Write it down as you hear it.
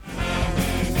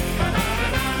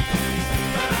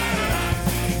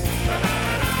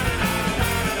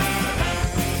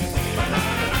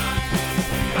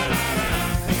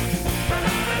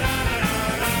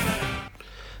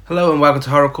Hello and welcome to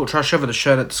Horror Cult Trash Over, the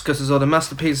show that discusses all the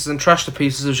masterpieces and trash to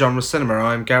pieces of genre cinema.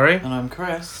 I'm Gary. And I'm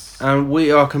Chris. And we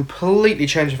are completely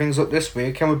changing things up this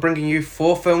week, and we're bringing you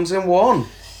 4 films in one.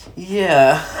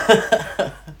 Yeah.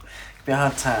 Could be a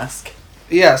hard task.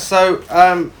 Yeah,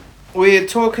 so we're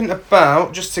talking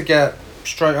about, just to get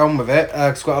straight on with it,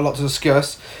 because we've got a lot to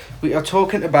discuss, we are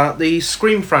talking about the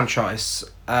Scream franchise,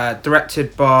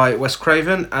 directed by Wes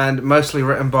Craven and mostly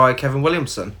written by Kevin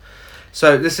Williamson.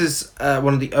 So this is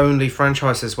one of the only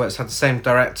franchises where it's had the same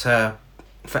director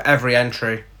for every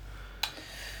entry.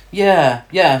 Yeah.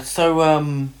 So,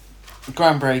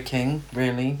 groundbreaking,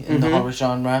 really, in the horror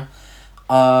genre.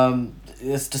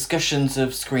 There's discussions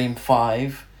of Scream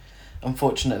 5.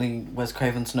 Unfortunately, Wes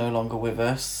Craven's no longer with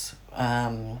us.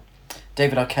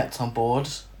 David Arquette's on board,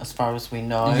 as far as we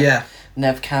know. Yeah.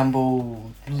 Neve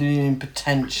Campbell,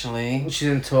 potentially. She's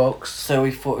in talks. So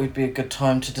we thought it would be a good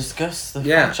time to discuss the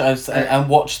Yeah. franchise and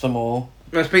watch them all.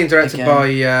 It's being directed Again. by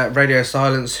Radio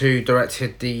Silence, who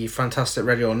directed the fantastic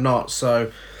Ready or Not, so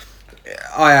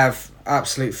I have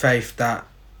absolute faith that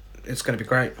it's going to be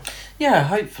great. Yeah,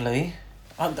 hopefully.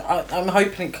 I'm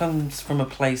hoping it comes from a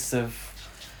place of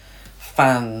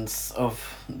fans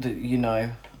of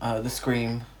the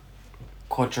Scream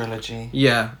quadrilogy.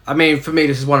 Yeah, I mean, for me,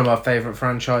 this is one of my favourite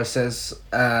franchises.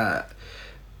 I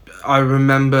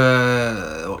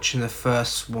remember watching the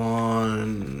first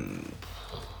one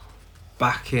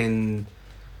back in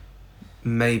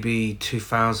maybe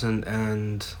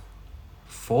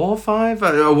 2004 or 5.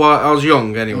 I was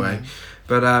young anyway.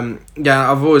 But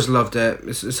yeah, I've always loved it.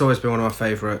 It's always been one of my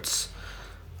favourites.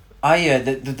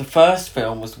 The first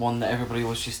film was one that everybody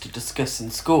always used to discuss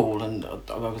in school, and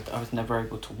I was never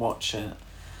able to watch it.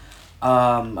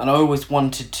 And I always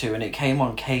wanted to, and it came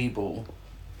on cable,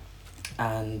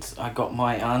 and I got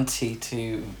my auntie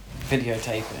to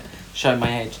videotape it. Showing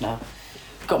my age now.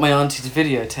 Got my auntie to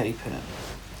videotape it,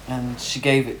 and she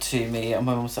gave it to me, and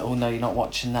my mum said, "Oh no, you're not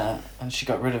watching that," and she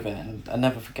got rid of it, and I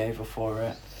never forgave her for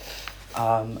it.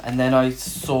 And then I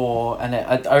saw, and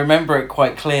I remember it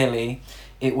quite clearly.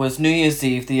 It was New Year's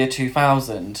Eve, the year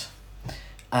 2000,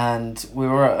 and we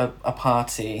were at a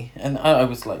party, and I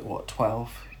was like,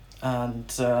 12?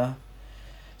 And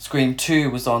Scream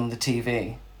 2 was on the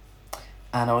TV,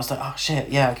 and I was like, oh shit,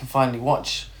 yeah, I can finally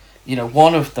watch,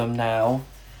 one of them now.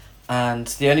 And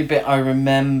the only bit I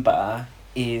remember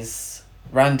is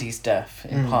Randy's death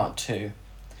in part 2.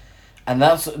 And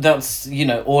that's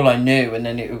all I knew, and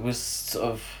then it was sort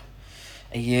of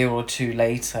a year or two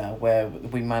later where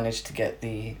we managed to get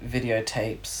the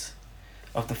videotapes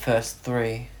of the first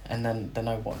 3, and then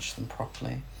I watched them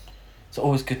properly. It's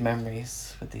always good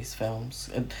memories with these films,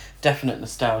 and definite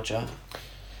nostalgia.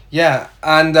 Yeah,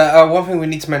 and one thing we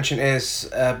need to mention is,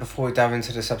 before we dive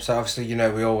into this episode, obviously,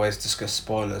 we always discuss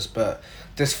spoilers, but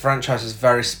this franchise is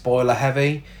very spoiler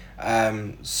heavy,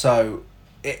 so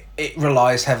it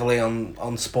relies heavily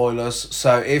on spoilers.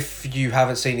 So if you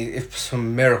haven't seen it, if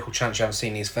some miracle chance you haven't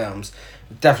seen these films,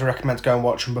 definitely recommend to go and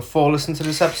watch them before listening to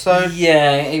this episode.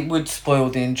 Yeah, it would spoil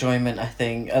the enjoyment, I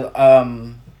think.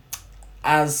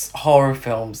 As horror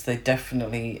films, they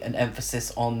definitely an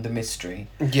emphasis on the mystery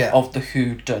of the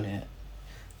whodunit.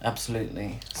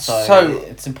 Absolutely. So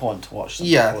it's important to watch them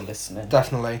before listening.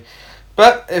 Definitely.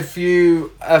 But if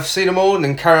you have seen them all,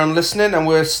 then carry on listening, and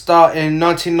we'll start in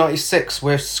 1996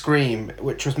 with Scream,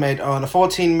 which was made on a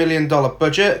 $14 million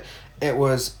budget. It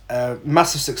was a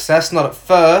massive success, not at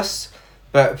first,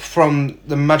 but from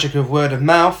the magic of word of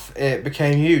mouth, it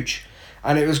became huge.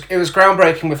 And it was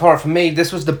groundbreaking with horror. For me,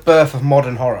 this was the birth of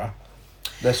modern horror,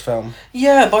 this film.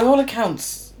 Yeah, by all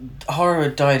accounts, horror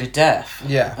had died a death.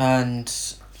 Yeah. And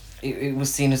it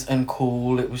was seen as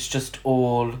uncool. It was just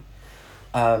all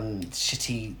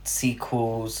shitty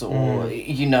sequels or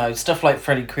stuff like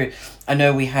Freddy Krueger. I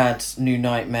know we had New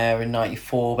Nightmare in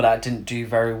 94, but that didn't do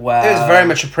very well. It was very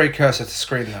much a precursor to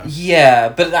Scream, though. Yeah,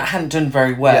 but that hadn't done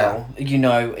very well.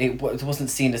 It wasn't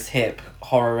seen as hip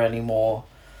horror anymore,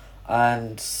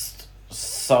 and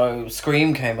so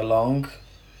Scream came along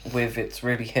with its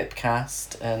really hip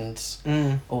cast and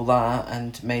all that,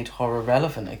 and made horror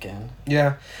relevant again.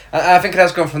 Yeah, I think it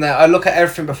has gone from there. I look at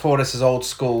everything before this as old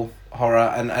school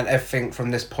horror, and everything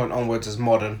from this point onwards as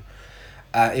modern.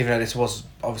 Even though this was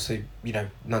obviously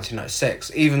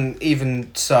 1996.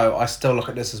 Even so, I still look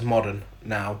at this as modern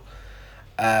now,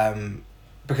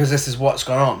 because this is what's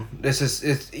gone on.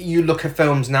 You look at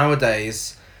films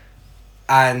nowadays,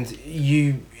 and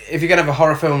if you're gonna have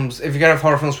horror films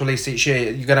released each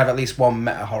year, you're gonna have at least one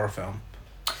meta horror film.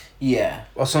 Yeah.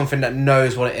 Or something that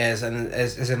knows what it is and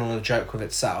is in on a joke with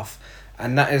itself,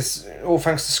 and that is all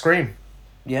thanks to Scream.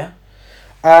 Yeah.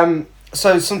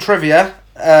 So some trivia.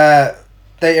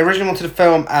 they originally wanted to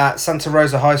film at Santa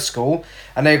Rosa High School,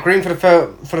 and they agreed for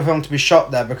the film to be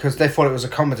shot there because they thought it was a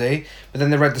comedy. But then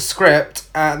they read the script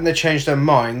and they changed their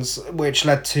minds, which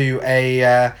led to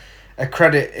a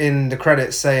credit in the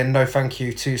credits saying no thank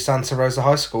you to Santa Rosa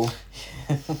High School.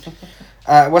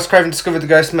 Wes Craven discovered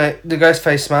the ghost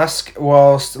face mask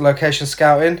whilst location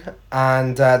scouting,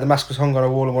 and the mask was hung on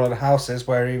a wall in one of the houses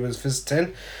where he was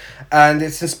visiting. And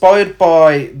it's inspired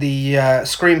by the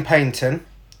Scream painting,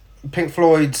 Pink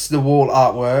Floyd's The Wall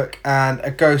artwork, and a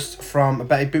ghost from a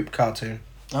Betty Boop cartoon.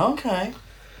 Okay.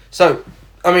 So,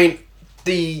 I mean,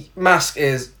 the mask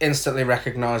is instantly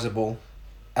recognisable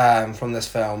from this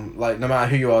film. Like, no matter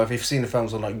who you are, if you've seen the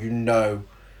films or not, you know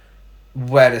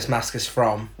where this mask is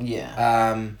from.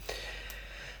 Yeah.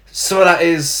 Some of that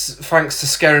is thanks to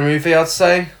Scary Movie, I'd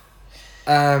say.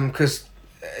 Because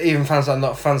even fans that are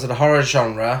not fans of the horror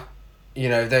genre, you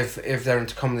know, if they're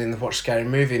into comedy and they've watched Scary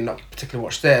Movie and not particularly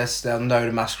watched this, they'll know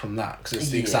the mask from that because it's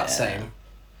the exact same.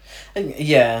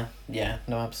 Yeah,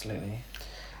 no, absolutely.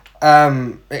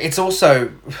 It's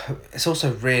also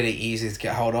really easy to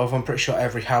get hold of. I'm pretty sure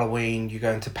every Halloween you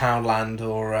go into Poundland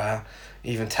or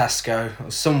even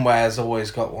Tesco, somewhere's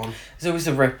always got one. There's always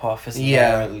a rip-off, isn't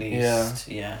there, at least?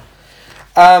 Yeah.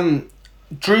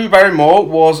 Drew Barrymore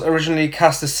was originally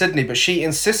cast as Sydney, but she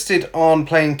insisted on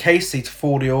playing Casey to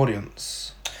fool the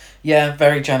audience. Yeah,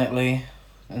 very Janet Leigh,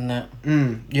 isn't it?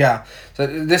 Yeah. So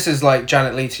this is like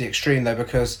Janet Leigh to the extreme, though,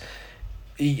 because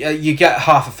you get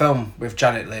half a film with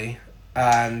Janet Leigh,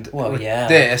 and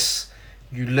this,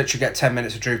 you literally get 10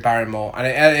 minutes of Drew Barrymore.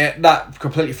 And that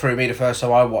completely threw me the first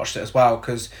time I watched it as well,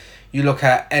 because you look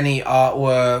at any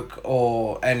artwork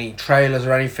or any trailers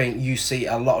or anything, you see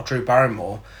a lot of Drew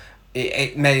Barrymore.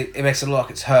 It makes it look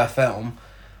like it's her film,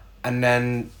 and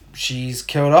then she's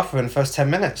killed off within the first 10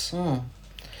 minutes.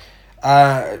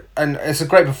 And it's a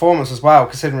great performance as well,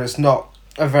 considering it's not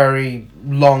a very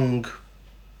long,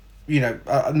 not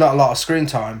a lot of screen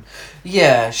time.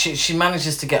 Yeah, she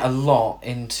manages to get a lot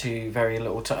into very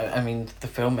little time. I mean, the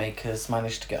filmmakers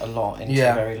managed to get a lot into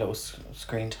very little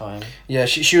screen time. Yeah,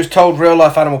 she was told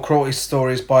real-life animal cruelty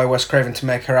stories by Wes Craven to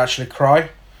make her actually cry,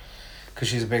 because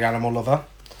she's a big animal lover.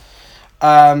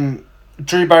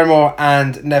 Drew Barrymore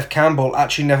and Neve Campbell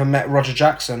actually never met Roger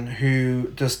Jackson,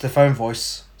 who does the phone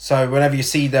voice. So whenever you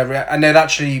see their and they'd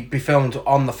actually be filmed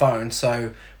on the phone,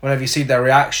 so whenever you see their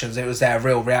reactions, it was their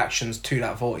real reactions to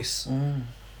that voice.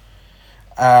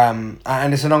 And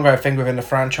it's an ongoing thing within the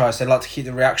franchise. They like to keep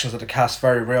the reactions of the cast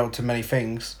very real to many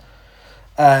things.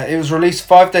 It was released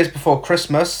 5 days before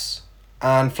Christmas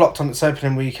and flopped on its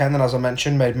opening weekend, and as I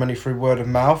mentioned, made money through word of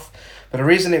mouth. But the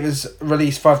reason it was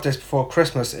released 5 days before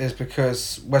Christmas is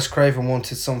because Wes Craven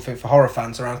wanted something for horror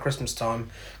fans around Christmas time,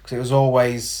 because it was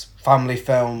always family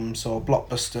films or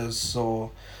blockbusters or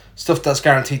stuff that's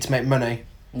guaranteed to make money.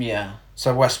 Yeah.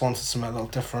 So Wes wanted something a little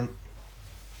different.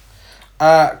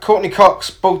 Courtney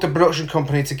Cox bugged the production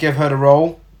company to give her the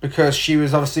role because she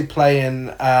was obviously playing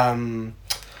who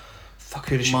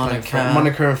did she play?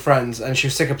 Monica and Friends, and she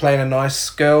was sick of playing a nice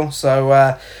girl,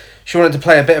 so she wanted to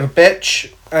play a bit of a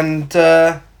bitch, and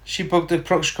she bugged the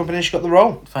production company and she got the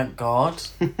role. Thank God.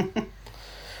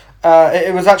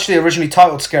 It was actually originally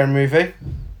titled Scary Movie.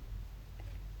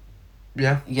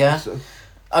 Yeah. So,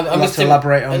 I'm to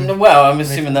elaborate on. Well, I'm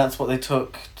assuming that's what they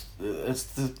took. It's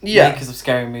the makers of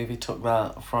Scary Movie took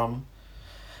that from.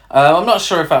 I'm not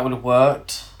sure if that would have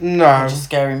worked. No. Just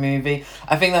Scary Movie.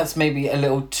 I think that's maybe a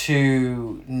little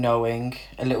too knowing,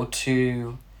 a little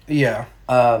too. Yeah.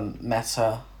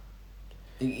 Meta.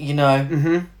 You know.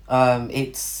 Mm-hmm.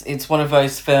 It's one of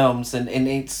those films, and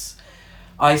it's.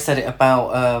 I said it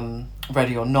about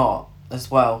Ready or Not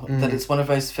as well. That it's one of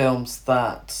those films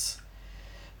that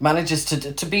manages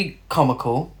to be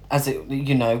comical, as it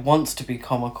wants to be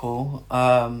comical,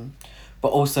 but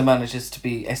also manages to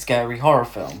be a scary horror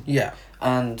film. Yeah.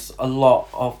 And a lot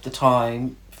of the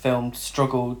time, films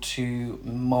struggle to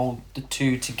mould the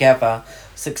two together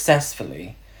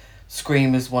successfully.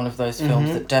 Scream is one of those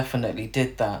films that definitely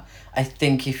did that. I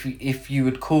think if you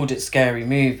had called it Scary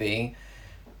Movie,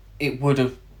 it would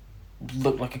have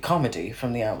looked like a comedy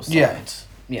from the outside.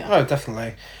 Yeah. Oh,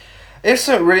 definitely. It's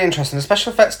really interesting. The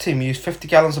special effects team used 50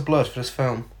 gallons of blood for this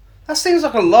film. That seems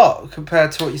like a lot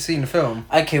compared to what you see in the film.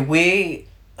 Okay,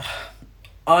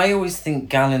 I always think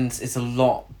gallons is a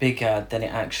lot bigger than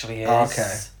it actually is.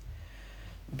 Okay.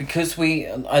 Because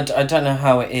I don't know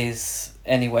how it is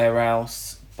anywhere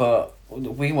else, but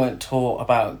we weren't taught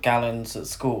about gallons at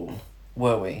school,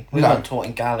 were we? We weren't taught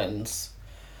in gallons.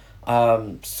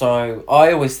 So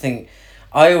I always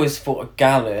thought a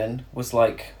gallon was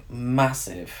like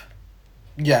massive.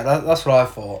 Yeah, that's what I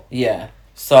thought. Yeah.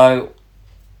 So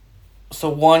So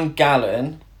 1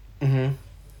 gallon Mm-hmm.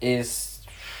 is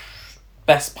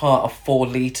best part of 4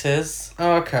 litres.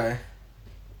 Oh, okay.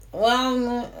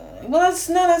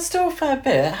 That's still a fair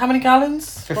bit. How many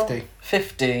gallons? 50.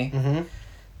 50. Mm-hmm.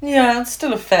 Yeah, it's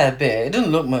still a fair bit. It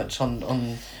doesn't look much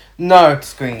on No,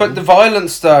 screen. but the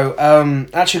violence, though,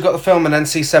 actually got the film an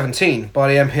NC-17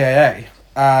 by the MPAA.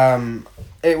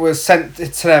 It was sent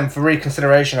to them for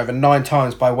reconsideration over 9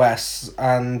 times by Wes,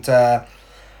 and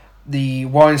the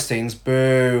Weinsteins,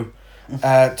 boo,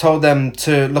 told them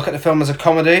to look at the film as a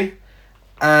comedy,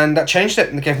 and that changed it,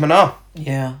 and they gave him an R.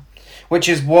 Yeah. Which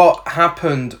is what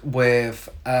happened with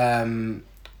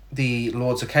the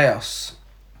Lords of Chaos,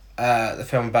 the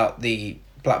film about the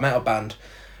black metal band.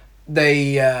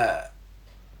 They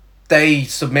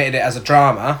submitted it as a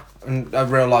drama and a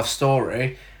real life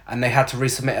story, and they had to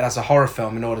resubmit it as a horror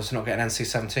film in order to not get an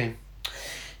NC-17.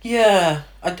 Yeah,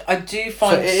 I do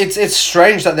find... So it's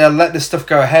strange that they'll let this stuff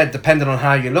go ahead depending on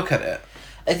how you look at it.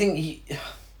 I think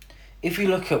if you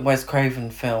look at Wes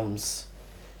Craven films,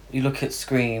 you look at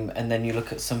Scream, and then you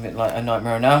look at something like A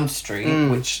Nightmare on Elm Street,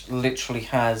 which literally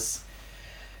has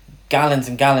gallons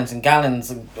and gallons and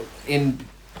gallons in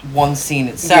one scene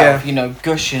itself,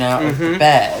 gushing out of the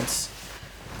bed.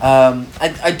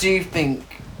 I do think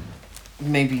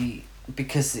maybe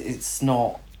because it's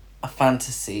not a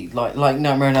fantasy, like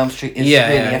Nightmare on Elm Street is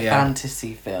really a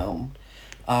fantasy film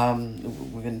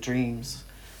within dreams,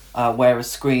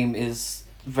 whereas Scream is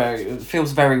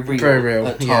feels very real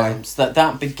at times.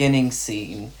 That beginning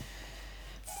scene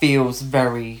feels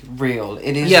very real.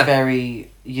 It is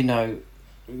very,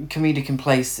 comedic in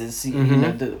places.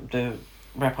 The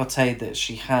repartee that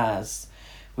she has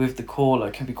with the caller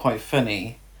can be quite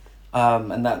funny,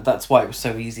 and that's why it was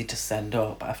so easy to send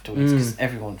up afterwards, because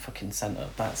everyone fucking sent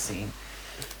up that scene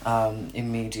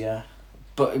in media,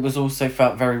 but it was also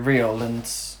felt very real and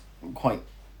quite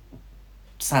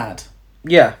sad.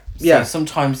 So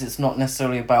sometimes it's not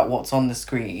necessarily about what's on the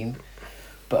screen,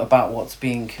 but about what's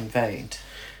being conveyed.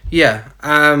 Yeah,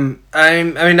 I mean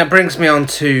that brings me on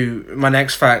to my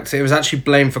next fact. It was actually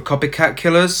blamed for copycat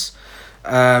killers,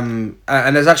 and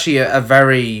there's actually a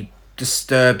very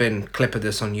disturbing clip of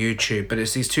this on YouTube. But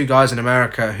it's these 2 guys in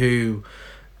America who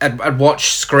had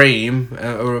watched Scream,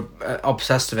 or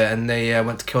obsessed with it, and they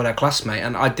went to kill their classmate.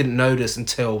 And I didn't know this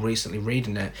until recently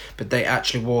reading it, but they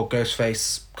actually wore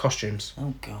Ghostface costumes.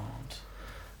 Oh God.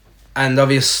 And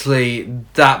obviously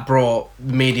that brought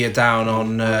the media down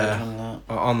on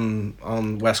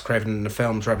Wes Craven and the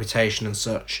film's reputation and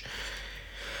such.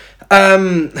 I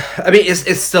mean,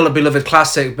 it's still a beloved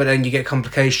classic, but then you get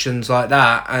complications like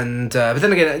that, and but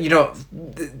then again, it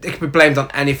can be blamed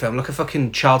on any film. Look at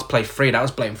fucking Child's Play 3, that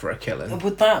was blamed for a killing.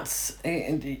 But that's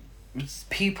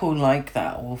people like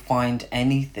that will find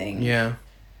anything. Yeah.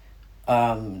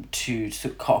 To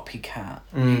copycat,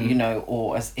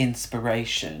 or as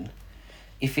inspiration.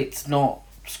 If it's not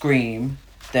Scream,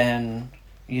 then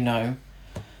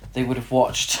they would have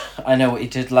watched I Know What You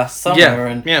Did Last Summer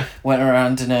and went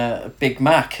around in a Big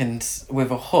Mac and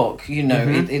with a hook.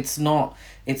 It's not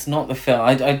the film.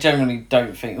 I generally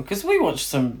don't think, because we watch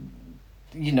some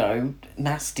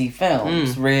nasty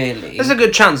films. Really, there's a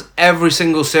good chance every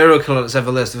single serial killer that's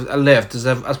ever lived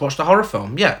has watched a horror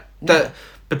film. But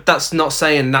that's not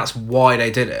saying that's why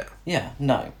they did it.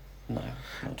 No.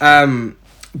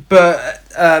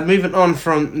 But moving on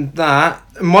from that,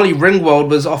 Molly Ringwald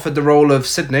was offered the role of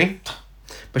Sydney,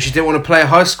 but she didn't want to play a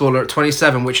high schooler at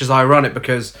 27, which is ironic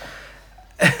because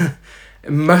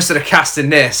most of the cast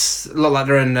in this look like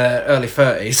they're in their early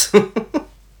 30s.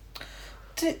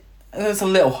 That's a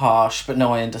little harsh, but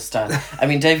no, I understand. I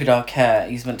mean, David Arquette,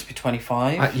 he's meant to be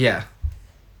 25. Yeah.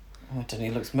 I don't know,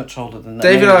 he looks much older than that.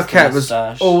 David Arquette was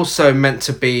also meant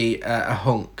to be a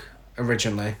hunk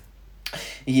originally.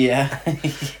 Yeah.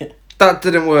 That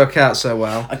didn't work out so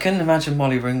well. I couldn't imagine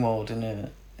Molly Ringwald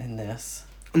in this.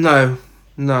 No,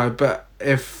 but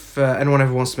if anyone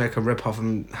ever wants to make a rip-off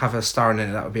and have her starring in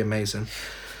it, that would be amazing.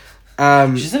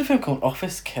 She's in a film called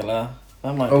Office Killer.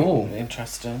 That might be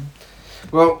interesting.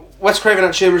 Well, Wes Craven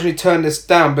actually originally turned this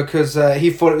down because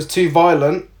he thought it was too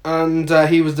violent, and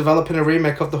he was developing a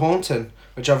remake of The Haunting,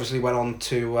 which obviously went on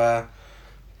to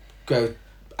go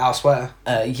elsewhere.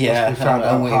 We found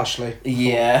out harshly.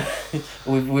 Yeah,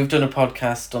 we've done a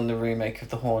podcast on the remake of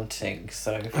The Haunting,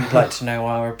 so if you'd like to know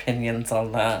our opinions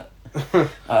on that,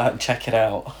 check it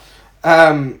out.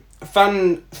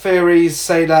 Fan theories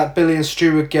say that Billy and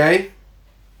Stu were gay.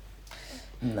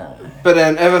 No. But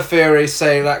then other theories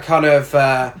say that kind of,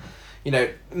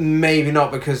 maybe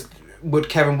not, because would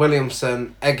Kevin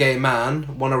Williamson, a gay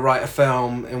man, want to write a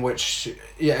film in which,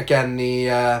 yet again,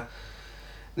 the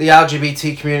the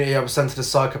LGBT community are presented as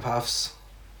psychopaths.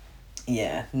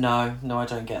 Yeah, no, I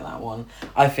don't get that one.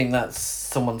 I think that's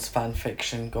someone's fan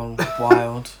fiction gone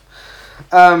wild.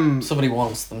 Somebody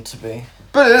wants them to be.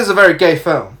 But it is a very gay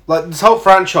film. Like, this whole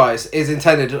franchise is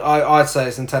intended, I'd say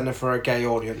it's intended for a gay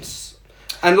audience.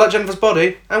 And like Jennifer's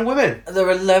Body, and women. There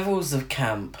are levels of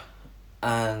camp,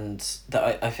 and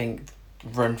that I think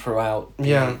run throughout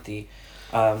the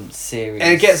series.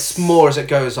 And it gets more as it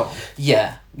goes on.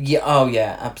 Yeah, oh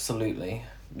yeah, absolutely,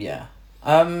 yeah.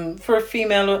 For a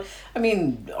female, I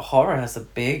mean, horror has a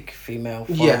big female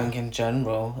following in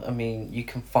general. I mean, you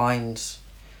can find,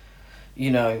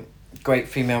 great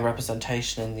female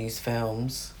representation in these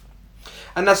films.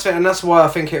 And that's why I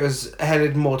think it was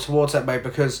headed more towards that way,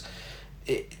 because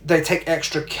they take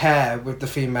extra care with the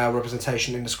female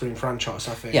representation in the Scream franchise,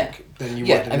 I think, than you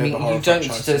would in I mean, horror you don't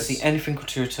franchises. see anything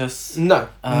gratuitous. No.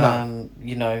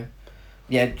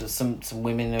 Some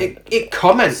women. It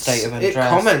comments. State of It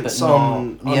comments but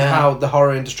on how the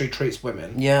horror industry treats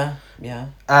women. Yeah.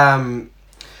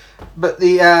 But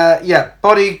the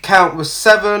body count was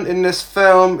 7 in this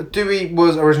film. Dewey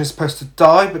was originally supposed to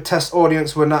die, but test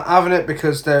audience were not having it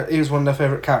because he was one of their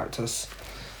favourite characters.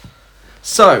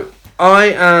 So,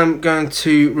 I am going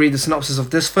to read the synopsis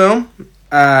of this film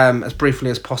as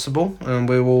briefly as possible, and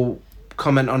we will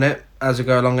comment on it as we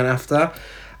go along and after.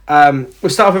 We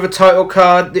start off with a title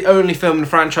card, the only film in the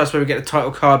franchise where we get a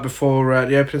title card before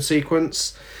the opening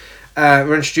sequence.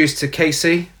 We're introduced to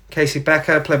Casey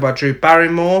Becker, played by Drew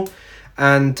Barrymore,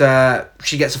 and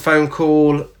she gets a phone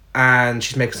call and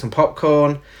she's making some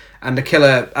popcorn, and the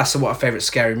killer asks her what her favourite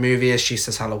scary movie is. She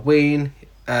says Halloween,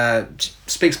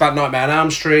 speaks about Nightmare on Elm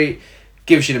Street,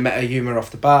 gives you the meta humour off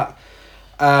the bat.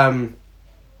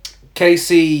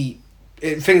 Casey,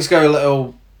 things go a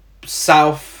little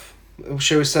south,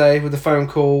 shall we say, with the phone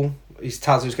call. He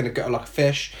tells her he's going to gut her like a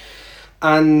fish,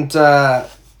 and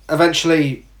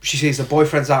eventually she sees her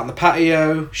boyfriend's out on the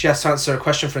patio. She has to answer a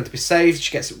question for him to be saved.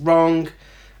 She gets it wrong.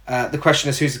 The question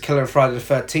is, who's the killer on Friday the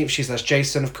 13th? She says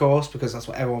Jason, of course, because that's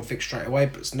what everyone thinks straight away,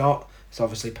 but it's not. It's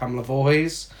obviously Pamela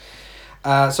Voorhees.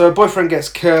 So her boyfriend gets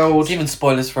killed. It's even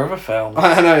spoilers for other films.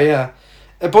 I know, yeah.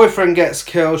 Her boyfriend gets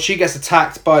killed. She gets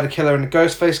attacked by the killer in a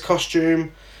Ghostface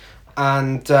costume.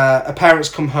 And her parents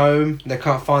come home. They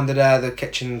can't find her there. The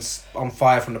kitchen's on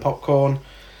fire from the popcorn.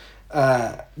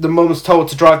 The mum's told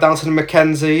to drive down to the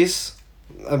Mackenzies,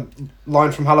 a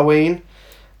line from Halloween,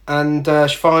 and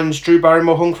she finds Drew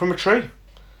Barrymore hung from a tree.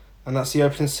 And that's the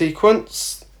opening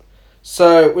sequence.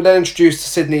 So we're then introduced to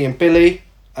Sydney and Billy,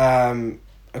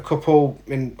 a couple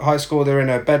in high school. They're in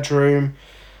a bedroom.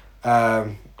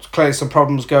 Clearly some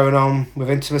problems going on with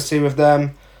intimacy with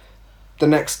them. The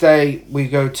next day we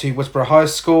go to Westboro High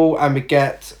School and we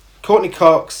get Courtney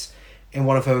Cox in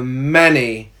one of her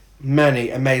many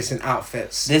amazing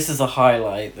outfits. This is a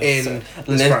highlight. In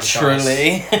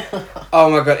literally. Oh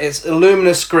my god, it's a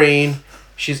luminous screen.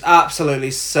 She's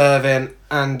absolutely serving,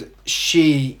 and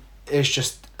she is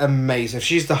just amazing.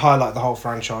 She's the highlight of the whole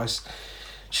franchise.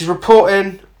 She's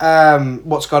reporting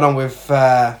what's going on with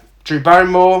Drew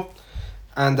Barrymore,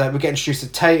 and we get introduced to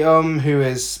Tatum, who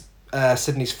is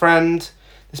Sydney's friend.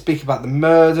 They speak about the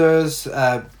murders.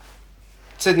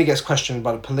 Sydney gets questioned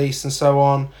by the police and so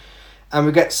on. And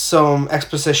we get some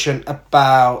exposition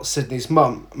about Sydney's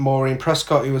mum, Maureen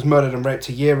Prescott, who was murdered and raped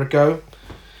a year ago.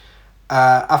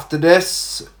 After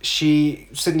this,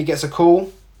 Sydney gets a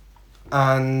call,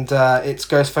 and it's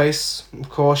Ghostface. Of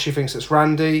course, she thinks it's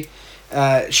Randy.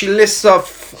 She lists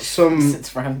off some...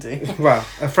 It's Randy. Well,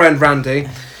 a friend Randy.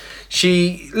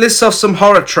 She lists off some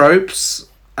horror tropes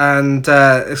and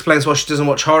explains why she doesn't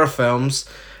watch horror films.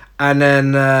 And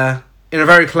then... in a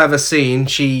very clever scene,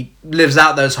 she lives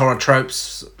out those horror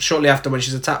tropes shortly after when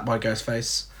she's attacked by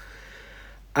Ghostface.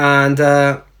 And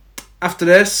after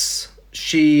this,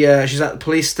 she's at the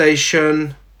police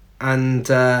station, and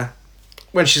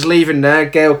when she's leaving there,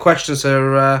 Gail questions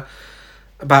her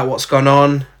about what's gone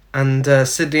on, and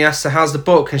Sydney asks her, how's the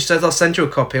book? And she says, I'll send you a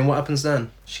copy, and what happens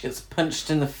then? She gets punched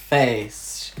in the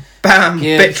face. Bam!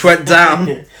 Bitch went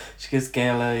down. She gives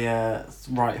Gail a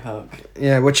right hook.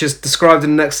 Yeah, which is described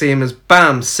in the next scene as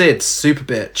bam, Sid, super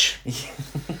bitch.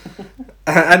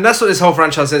 And that's what this whole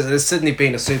franchise is Sydney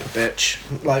being a super bitch,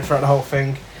 like, throughout the whole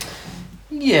thing.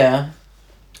 Yeah.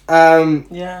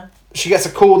 Yeah. She gets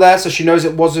a call there, so she knows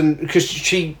it wasn't... Because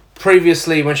she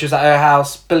previously, when she was at her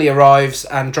house, Billy arrives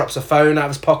and drops a phone out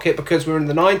of his pocket, because we were in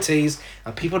the 90s,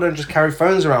 and people don't just carry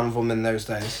phones around with them in those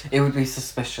days. It would be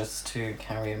suspicious to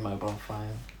carry a mobile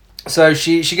phone. So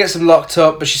she gets him locked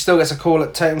up, but she still gets a call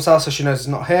at Tatum's house, so she knows it's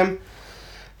not him.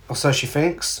 Or so she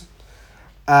thinks.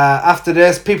 After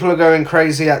this, people are going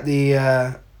crazy at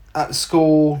the at the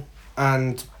school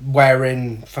and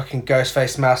wearing fucking ghost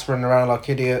face masks, running around like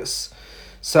idiots.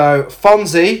 So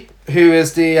Fonzie, who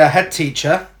is the head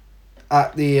teacher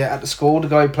at the school, the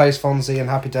guy who plays Fonzie in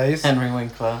Happy Days, Henry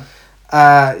Winkler.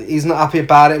 he's not happy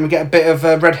about it, and we get a bit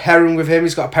of red herring with him.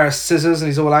 He's got a pair of scissors and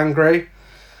he's all angry.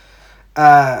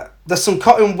 There's some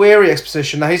Cotton Weary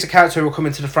exposition. Now, he's a character who will come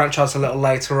into the franchise a little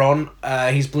later on.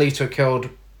 He's believed to have killed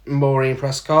Maureen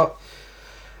Prescott.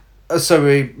 So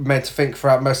we made to think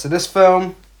throughout most of this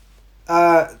film.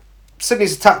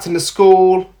 Sydney's attacked in the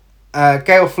school.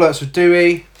 Gail flirts with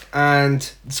Dewey,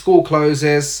 and the school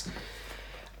closes.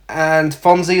 And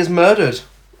Fonzie is murdered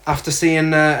after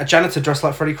seeing a janitor dressed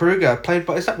like Freddy Krueger, played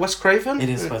by, is that Wes Craven? It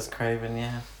is Wes Craven,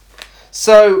 yeah.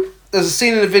 So there's a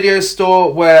scene in the video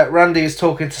store where Randy is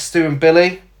talking to Stu and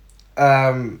Billy.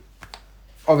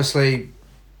 Obviously,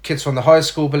 kids from the high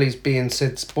school. Billy's being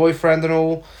Sid's boyfriend and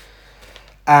all.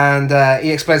 And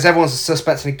he explains everyone's a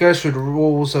suspect, and he goes through the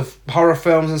rules of horror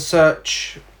films and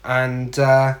such. And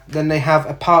then they have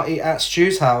a party at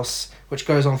Stu's house, which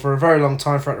goes on for a very long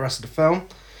time throughout the rest of the film.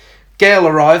 Gail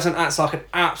arrives and acts like an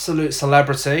absolute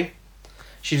celebrity.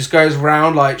 She just goes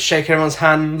around like shaking everyone's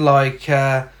hand, like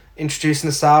introducing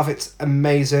herself. It's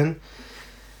amazing.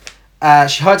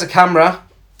 She hides a camera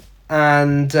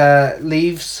and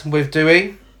leaves with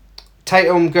Dewey.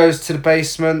 Tatum goes to the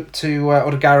basement or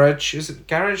the garage. Is it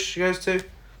garage she goes to?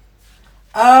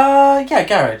 Yeah,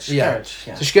 garage. Yeah. Garage,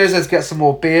 yeah. So she goes there to get some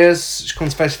more beers. She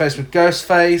comes face to face with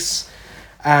Ghostface.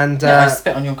 And I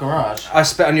spit on your garage. I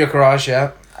spit on your garage,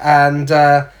 yeah. And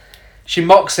she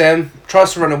mocks him,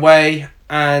 tries to run away,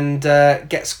 and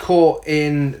gets caught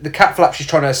in the cat flap she's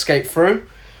trying to escape through,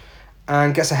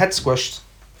 and gets her head squished.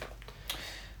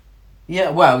 Yeah,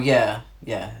 well, yeah.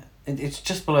 It's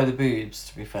just below the boobs,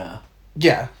 to be fair.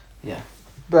 Yeah. Yeah.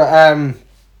 But,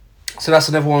 so that's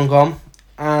another one gone.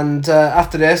 And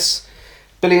after this,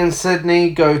 Billy and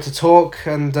Sydney go to talk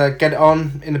and get it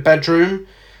on in the bedroom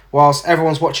whilst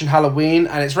everyone's watching Halloween,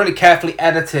 and it's really carefully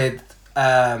edited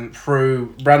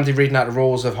through Randy reading out the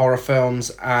rules of horror films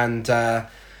and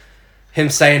him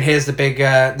saying, here's the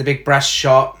big breast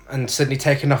shot, and Sydney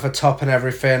taking off her top and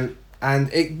everything, and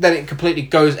then it completely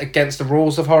goes against the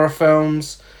rules of horror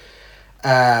films.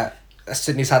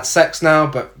 Sydney's had sex now,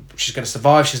 but she's going to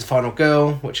survive. She's the final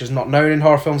girl, which is not known in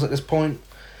horror films at this point.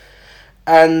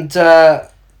 And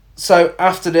so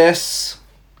after this,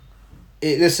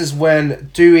 this is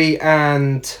when Dewey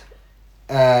and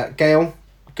Gail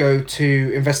go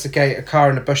to investigate a car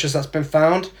in the bushes that's been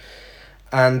found,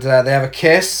 and they have a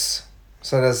kiss.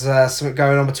 So there's something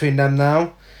going on between them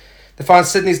now. They find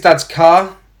Sydney's dad's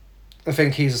car. I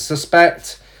think he's a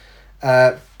suspect.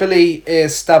 Billy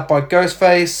is stabbed by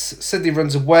Ghostface. Sydney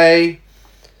runs away.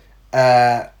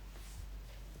 Thingy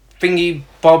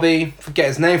Bobby, forget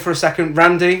his name for a second,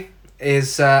 Randy,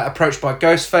 is approached by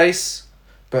Ghostface,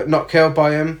 but not killed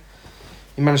by him.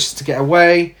 He manages to get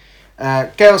away.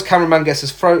 Gail's cameraman gets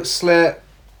his throat slit.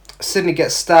 Sydney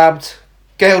gets stabbed.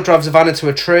 Gail drives a van into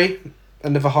a tree.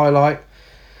 Another highlight.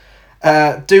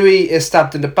 Dewey is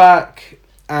stabbed in the back,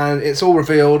 and it's all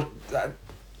revealed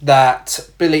that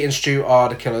Billy and Stu are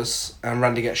the killers, and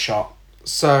Randy gets shot.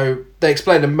 So they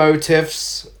explain the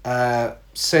motives.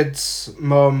 Sid's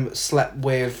mum slept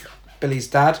with Billy's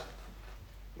dad.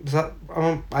 Is that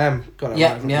I am got it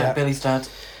Yeah, right. yeah, Billy's dad.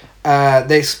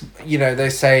 They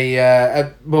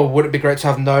say, well, would it be great to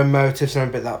have no motives?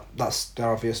 But that's the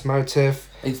obvious motive.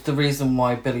 It's the reason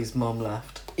why Billy's mum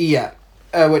left. Yeah,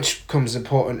 which comes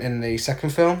important in the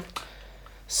second film.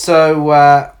 So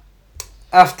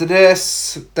after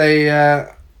this, they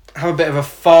have a bit of a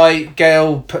fight.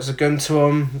 Gail puts a gun to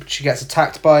him. She gets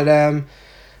attacked by them,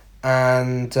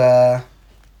 and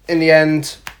in the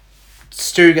end,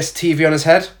 Stu gets a TV on his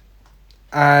head,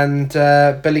 and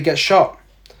Billy gets shot.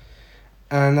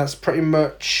 And that's pretty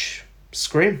much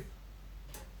Scream.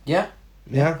 Yeah.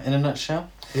 Yeah. In a nutshell.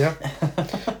 Yeah.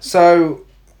 So,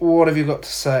 what have you got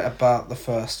to say about the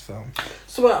first film?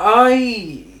 So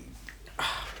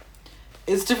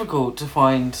it's difficult to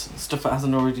find stuff that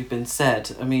hasn't already been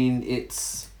said. I mean,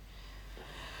 it's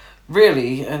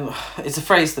really, and it's a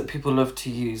phrase that people love to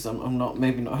use. I'm not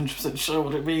 100% sure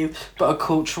what it means, but a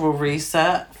cultural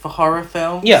reset for horror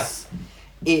films. Yeah.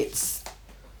 It's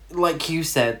like you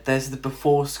said, there's the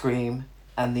before Scream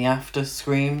and the after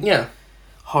Scream. Yeah.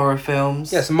 Horror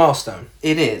films. Yeah, it's a milestone.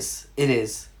 It is.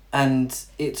 And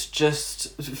it's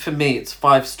just, for me, it's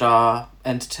 5-star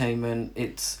entertainment.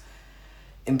 It's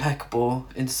impeccable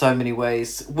in so many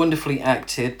ways. Wonderfully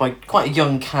acted by quite a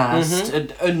young cast.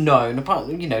 Unknown. Apart,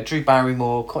 Drew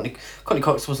Barrymore, Courtney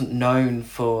Cox wasn't known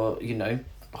for,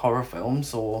 horror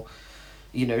films or,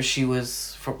 you know, she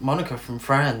was Monica from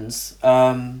Friends,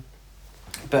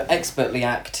 but expertly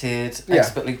acted, Yeah.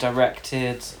 expertly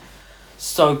directed,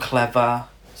 so clever,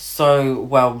 so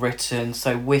well written,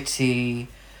 so witty.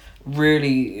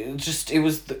 Really, just it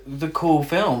was the cool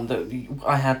film that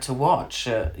I had to watch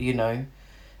at, you know,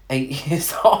 8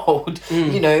 years old.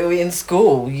 Mm. You know, in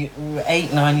school,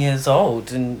 8, 9 years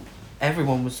old, and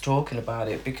everyone was talking about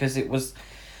it because it was,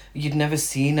 you'd never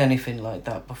seen anything like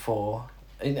that before.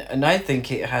 And I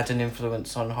think it had an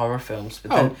influence on horror films,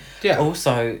 but then yeah.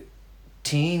 also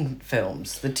teen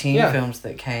films, the teen Yeah. films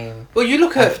that came Well, you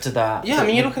look at after that. yeah. I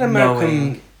mean, you look at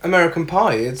American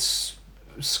Pie. It's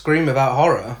Scream without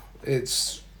horror.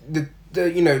 It's the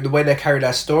you know, the way they carry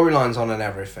their storylines on and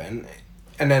everything,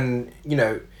 and then, you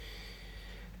know,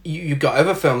 you've got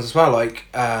other films as well, like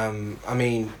I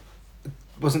mean,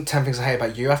 wasn't 10 Things I Hate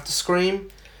About You after Scream?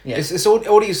 Yeah. It's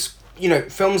all these, you know,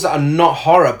 films that are not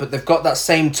horror, but they've got that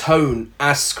same tone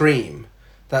as Scream,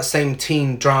 that same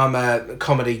teen drama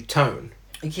comedy tone.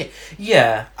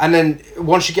 Yeah. And then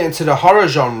once you get into the horror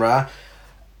genre,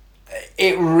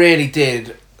 it really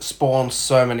did spawn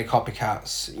so many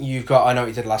copycats. You've got I Know What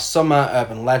You Did Last Summer,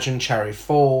 Urban Legend, Cherry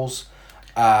Falls,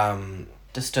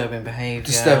 Disturbing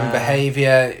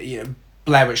Behaviour. You know,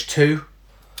 Blair Witch 2.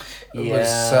 Yeah.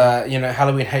 Was you know,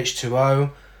 Halloween H2O,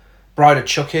 Bride of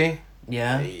Chucky.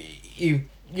 Yeah. You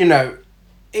know,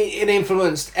 it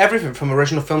influenced everything from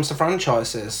original films to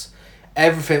franchises.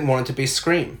 Everything wanted to be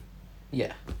Scream.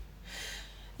 Yeah.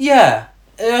 Yeah.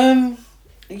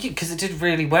 Because it did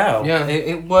really well. Yeah.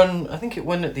 It won, I think it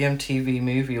won at the MTV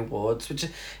Movie Awards, which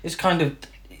is kind of,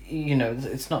 you know,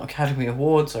 it's not Academy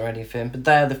Awards or anything, but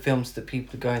they're the films that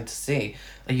people are going to see.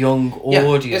 A young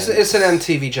audience. It's an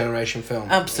MTV generation film.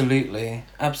 Absolutely.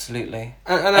 And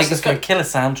Like, it's got a killer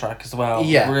soundtrack as well.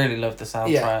 Yeah. Really love the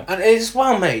soundtrack. Yeah, and it's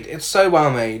well made. It's so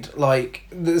well made. Like,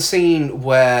 the scene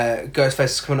where Ghostface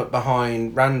is coming up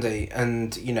behind Randy,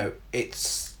 and, you know,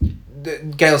 it's...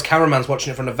 Gail's cameraman's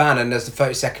watching it from the van, and there's the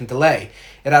 30-second delay.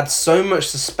 It adds so much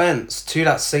suspense to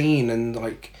that scene, and,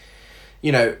 like,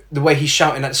 you know, the way he's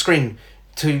shouting at the screen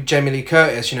to Jamie Lee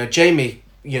Curtis, you know, Jamie,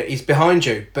 you know, he's behind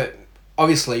you, but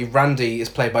obviously Randy is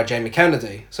played by Jamie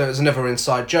Kennedy, so it's another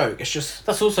inside joke. It's just...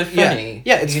 That's also funny.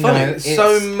 Yeah, it's you funny. know, it's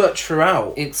so much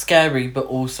throughout. It's scary, but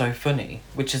also funny,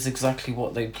 which is exactly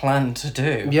what they planned to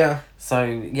do. Yeah. So,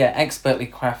 yeah, expertly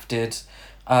crafted.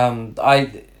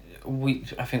 I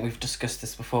think we've discussed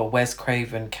this before. Wes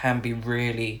Craven can be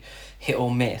really hit or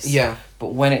miss. Yeah.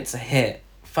 But when it's a hit,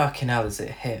 fucking hell is it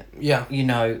a hit. Yeah. You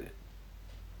know,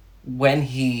 when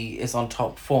he is on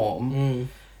top form,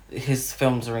 his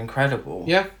films are incredible.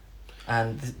 Yeah.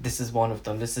 And this is one of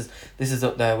them. This is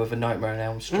up there with A Nightmare on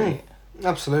Elm Street.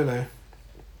 Absolutely.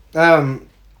 But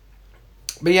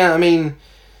yeah, I mean,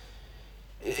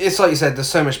 it's like you said, there's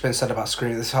so much been said about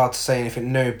Scream, it's hard to say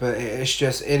anything new, but it's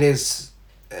just, it is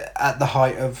at the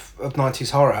height of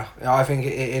 90s horror. I think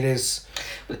it is...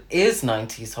 It is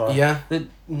 90s horror. Yeah. The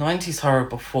 90s horror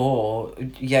before,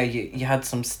 yeah, you had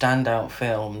some standout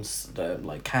films,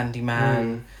 like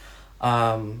Candyman,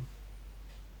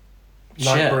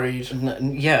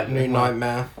 Nightbreed. Yeah. New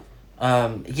Nightmare.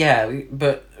 Yeah,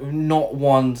 but not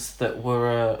ones that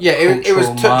were it was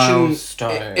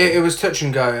milestone. It was touch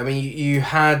and go. I mean, you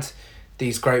had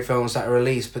these great films that are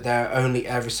released, but they're only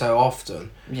every so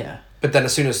often. Yeah. But then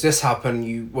as soon as this happened,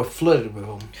 you were flooded with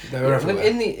them. They were everywhere.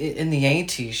 In the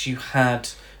 80s, you had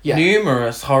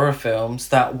numerous horror films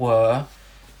that were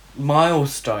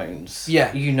milestones.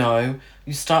 Yeah. You know,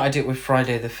 you started it with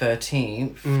Friday the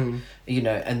 13th, you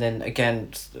know, and then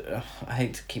again, I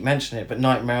hate to keep mentioning it, but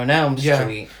Nightmare on Elm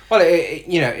Street. Well,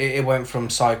 it went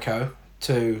from Psycho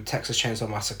to Texas Chainsaw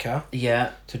Massacre.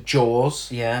 Yeah. To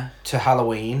Jaws. Yeah. To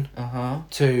Halloween. Uh-huh.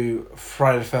 To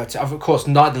Friday the 13th. Of course,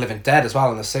 Night of the Living Dead as well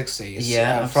in the 60s.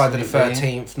 Yeah, Friday the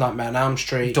 13th, Nightmare on Elm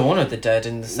Street. Dawn of the Dead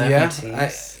in the 70s.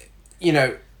 Yeah. You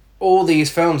know, all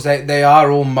these films, they are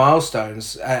all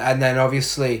milestones. And then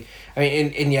obviously, I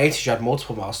mean, in the 80s you had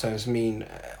multiple milestones. I mean,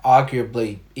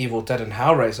 arguably Evil Dead and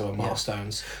Hellraiser were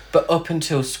milestones. But up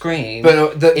until Scream,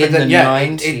 but then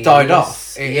 90s, it died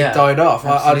off. It died off.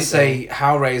 Absolutely. I'd say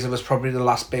Hellraiser was probably the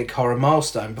last big horror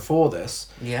milestone before this.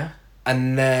 Yeah.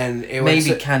 And then it maybe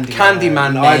was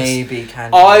Candyman.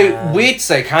 We'd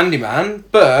say Candyman,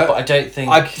 but I don't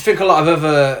think. I think a lot of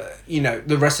other, you know,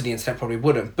 the rest of the internet probably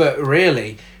wouldn't. But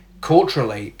really,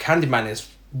 culturally, Candyman is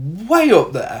way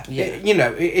up there.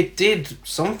 Yeah. It did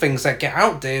some things that Get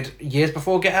Out did years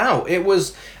before Get Out. It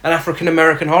was an African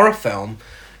American horror film.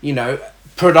 You know,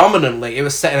 predominantly it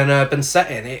was set in an urban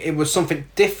setting. It was something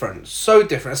different, so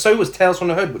different. So was Tales from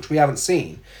the Hood, which we haven't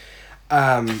seen.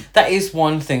 That is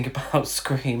one thing about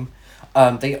Scream.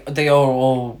 They are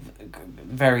all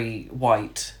very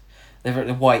white.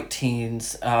 They're white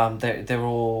teens. They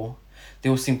all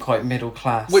seem quite middle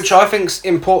class. Which I think's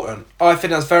important. I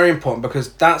think that's very important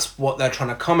because that's what they're trying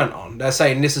to comment on. They're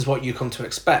saying this is what you come to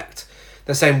expect.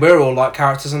 They're saying we're all like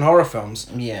characters in horror films.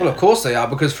 Yeah. Well, of course they are,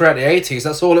 because throughout the 80s,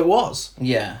 that's all it was.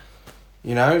 Yeah.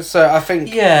 You know? So I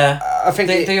think... Yeah. I think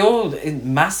they all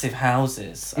in massive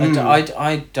houses. I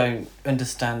don't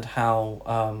understand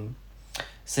how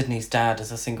Sydney's dad,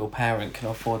 as a single parent, can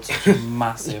afford such a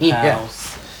massive Yeah.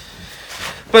 house.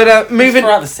 But moving...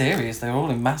 Throughout the series, they're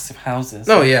all in massive houses.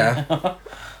 Oh, yeah.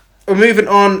 We're moving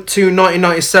on to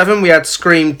 1997. We had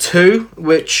Scream 2,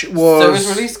 which was... So it was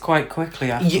released quite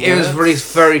quickly afterwards. It was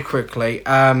released very quickly.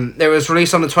 It was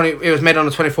released on It was made on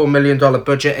a $24 million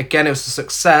budget. Again, it was a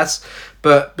success,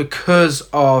 but because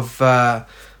of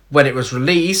when it was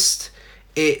released,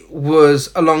 it was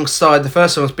alongside the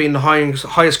first one as being the highest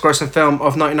grossing film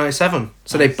of 1997.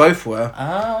 So they both were.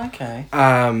 Oh, okay.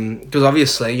 Because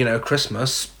obviously, you know,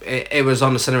 Christmas, it was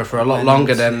on the cinema for a lot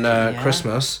longer than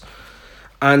Christmas.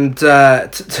 And to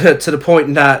the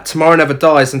point that Tomorrow Never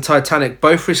Dies and Titanic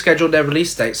both rescheduled their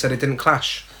release dates so they didn't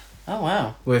clash. Oh,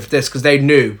 wow. With this, because they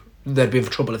knew there'd be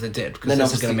trouble if they did, because then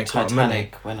this is going to make Titanic a lot of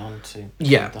money. went on to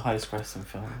the highest grossing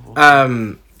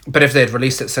film. But if they had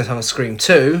released it at the same time as Scream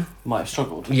 2... Might have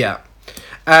struggled. Yeah.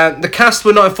 The cast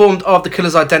were not informed of the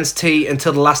killer's identity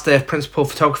until the last day of principal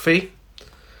photography,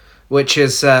 which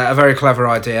is a very clever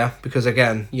idea, because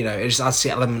again, you know, it just adds the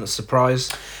element of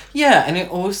surprise. Yeah, and it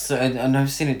also, and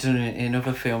I've seen it done in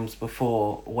other films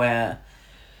before, where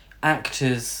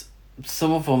actors,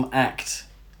 some of them act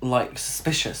like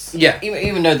suspicious. Yeah.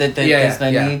 Even though there's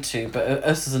no need to, but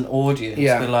us as an audience,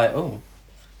 we're like, oh,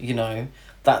 you know,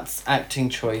 that's acting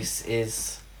choice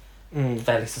is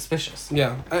fairly suspicious.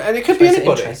 Yeah, and it could be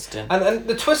anybody. Interesting. And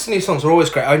the twists in these songs are always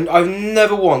great. I've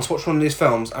never once watched one of these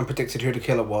films and predicted who the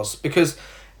killer was, because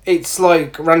it's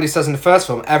like Randy says in the first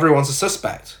film, everyone's a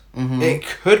suspect. Mm-hmm. It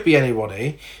could be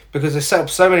anybody, because they set up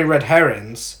so many red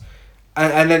herrings,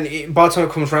 and then by the time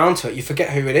it comes round to it, you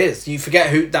forget who it is. You forget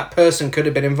who that person could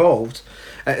have been involved,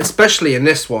 especially in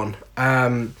this one.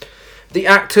 The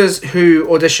actors who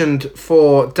auditioned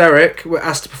for Derek were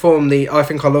asked to perform the I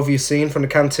Think I Love You scene from the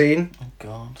canteen. Oh,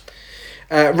 God.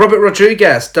 Robert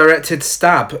Rodriguez directed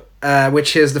Stab,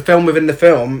 which is the film within the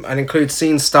film, and includes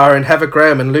scenes starring Heather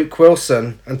Graham and Luke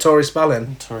Wilson and Tori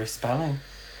Spelling.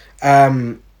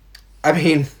 I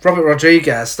mean, Robert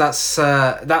Rodriguez,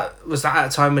 that was at a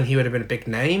time when he would have been a big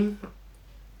name?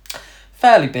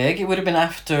 Fairly big. It would have been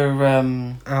after...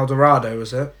 El Dorado,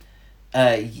 was it?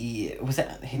 Yeah, was it?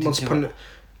 He did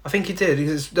I think he did.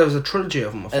 There was a trilogy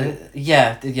of them, I think.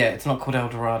 Yeah, it's not called El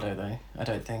Dorado, though, I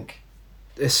don't think.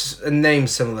 It's a name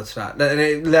similar to that. And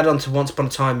it led on to Once Upon a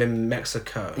Time in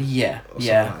Mexico. Yeah, like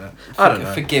that. I don't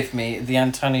know. Forgive me, the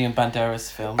Antonio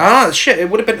Banderas film. Ah, shit, it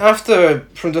would have been after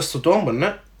From Dusk Till Dawn, wouldn't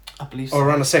it? I believe so. Or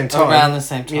around the same time. Around the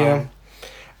same time.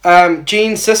 Yeah.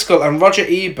 Gene Siskel and Roger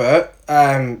Ebert,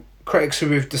 critics who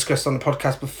we've discussed on the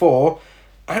podcast before,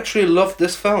 actually loved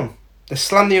this film. They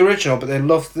slammed the original, but they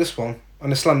loved this one.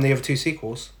 And they slammed the other two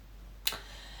sequels.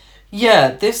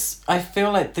 Yeah, I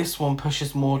feel like this one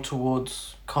pushes more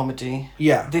towards comedy.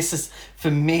 Yeah. This is the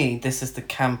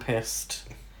campest.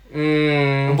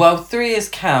 Mm. Well, 3 is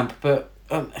camp, but...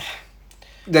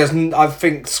 I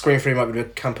think Scream 3 might be the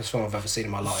campest film I've ever seen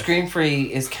in my life. Scream 3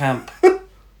 is camp,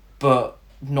 but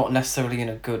not necessarily in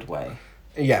a good way.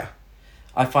 Yeah.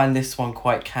 I find this one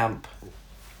quite camp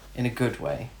in a good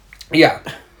way. Yeah.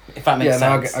 If that makes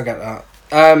sense. No, I get that.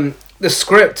 The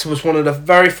script was one of the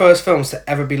very first films to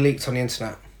ever be leaked on the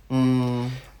internet.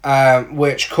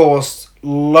 Which caused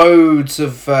loads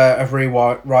of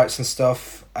rewrites and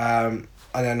stuff. And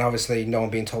then obviously no one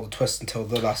being told the twist until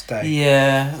the last day.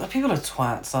 Yeah, people are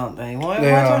twats, aren't they? Why do I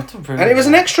have to ruin And it was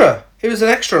an extra. It was an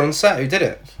extra on set who did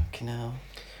it. Fucking hell.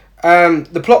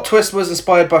 The plot twist was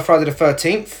inspired by Friday the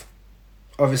 13th.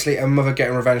 Obviously, a mother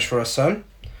getting revenge for her son.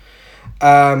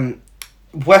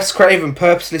 Wes Craven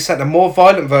purposely sent a more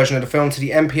violent version of the film to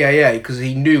the MPAA because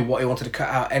he knew what he wanted to cut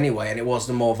out anyway, and it was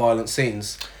the more violent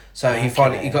scenes. So he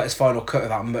got his final cut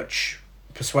without much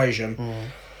persuasion.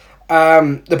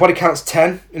 The body count's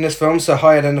 10 in this film, so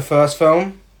higher than the first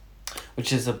film.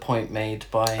 Which is a point made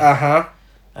by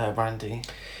Randy.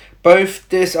 Both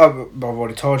this, I've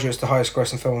already told you, it's the highest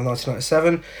grossing film of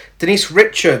 1997. Denise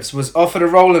Richards was offered a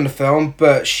role in the film,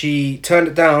 but she turned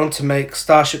it down to make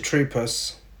Starship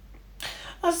Troopers.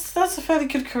 That's a fairly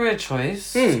good career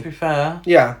choice, to be fair.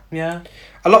 Yeah. Yeah.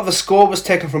 A lot of the score was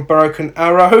taken from Broken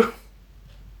Arrow.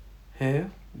 Who?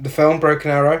 The film Broken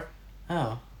Arrow.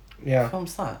 Oh. Yeah. What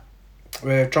film's that?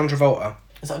 With John Travolta.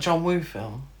 Is that a John Woo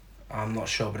film? I'm not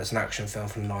sure, but it's an action film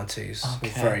from the 90s.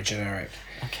 Okay. Very generic.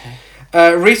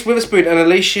 Okay. Reese Witherspoon and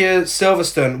Alicia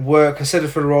Silverstone were considered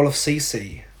for the role of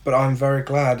Cece, but I'm very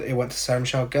glad it went to Sarah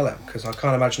Michelle Gellar, because I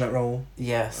can't imagine that role.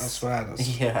 Yes. I swear.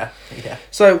 Yeah.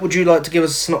 So, would you like to give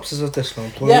us a synopsis of this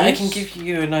film, please? Yeah, I can give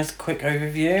you a nice quick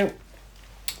overview.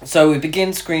 So we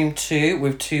begin Scream 2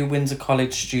 with two Windsor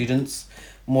College students,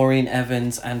 Maureen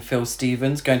Evans and Phil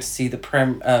Stevens, going to see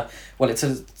the it's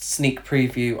a sneak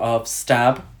preview of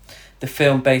Stab, the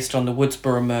film based on the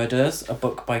Woodsboro murders, a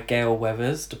book by Gail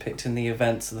Weathers depicting the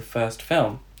events of the first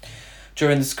film.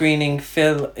 During the screening,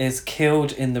 Phil is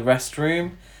killed in the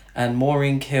restroom and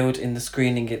Maureen killed in the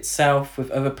screening itself, with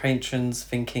other patrons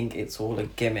thinking it's all a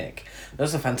gimmick.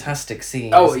 That's a fantastic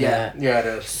scene. Oh, isn't yeah. it? Yeah, it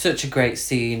is. Such a great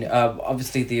scene.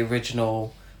 Obviously, the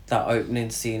original, that opening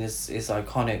scene is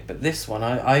iconic, but this one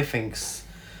I think's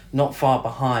not far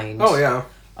behind. Oh, yeah.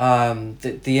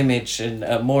 The image,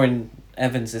 and Maureen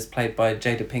Evans is played by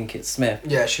Jada Pinkett Smith,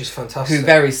 Yeah, she's fantastic. who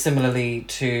very similarly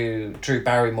to Drew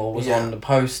Barrymore was Yeah. on the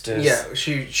posters. Yeah,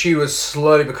 she was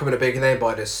slowly becoming a big name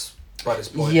by this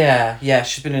point. Yeah,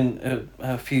 she's been in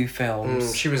a few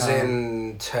films. She was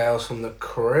in Tales from the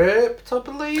Crypt, I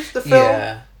believe, the film.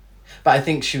 Yeah, but I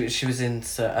think she was in.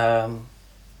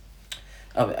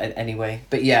 Anyway,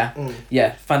 but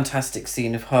yeah, fantastic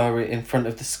scene of her in front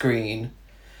of the screen,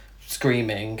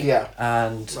 screaming. Yeah.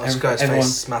 And Guy's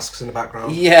face masks in the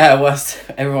background. Yeah,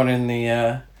 everyone in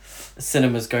the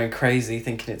cinemas going crazy,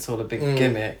 thinking it's all a big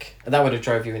gimmick. That would have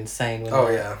drove you insane. Wouldn't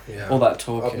it? Yeah. All that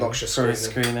talking Obnoxious for a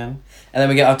screaming. screening, and then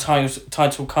we get our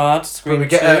title card. Scream But we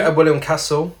get 2. a William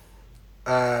Castle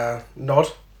nod.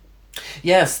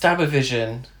 Yeah,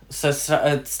 Stab-O-Vision. So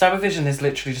Stab-O-Vision is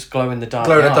literally just glow in the dark.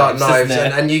 Glow in the dark knives, isn't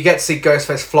it? and you get to see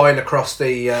Ghostface flying across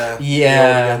the Yeah,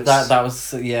 audience. that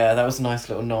was a nice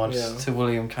little nod Yeah. to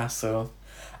William Castle.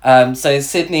 So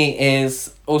Sydney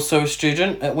is also a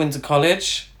student at Windsor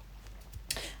College,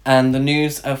 and the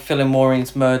news of Phil and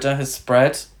Maureen's murder has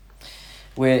spread.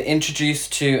 We're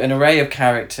introduced to an array of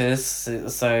characters,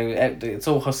 so it's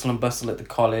all hustle and bustle at the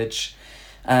college,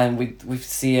 and we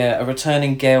see a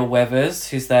returning Gail Weathers,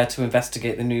 who's there to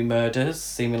investigate the new murders,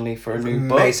 seemingly for a new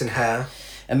book.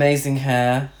 Amazing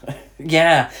hair.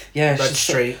 Yeah. Red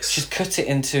streaks. She's cut it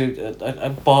into a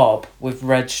bob with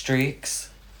red streaks.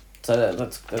 So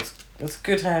that's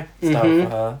good hairstyle for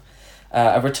her.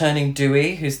 A returning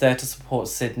Dewey, who's there to support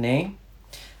Sydney.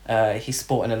 He's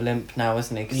sporting a limp now,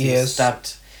 isn't he? Because he was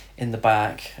stabbed in the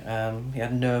back. He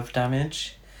had nerve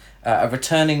damage. A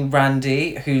returning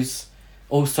Randy, who's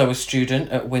also a student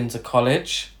at Windsor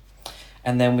College.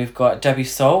 And then we've got Debbie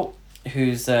Salt,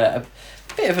 who's a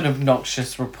bit of an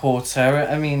obnoxious reporter.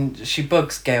 I mean, she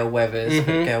bugs Gail Weathers,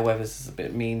 but Gail Weathers is a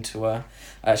bit mean to her.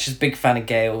 She's a big fan of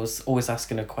Gail's, always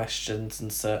asking her questions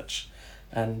and such,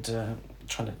 and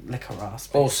trying to lick her ass.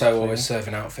 Basically. Also always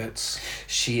serving outfits.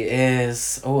 She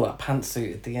is. Oh, that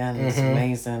pantsuit at the end is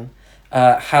amazing.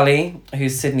 Hallie,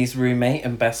 who's Sydney's roommate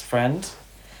and best friend.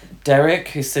 Derek,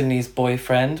 who's Sydney's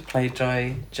boyfriend, played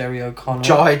by Jerry O'Connell.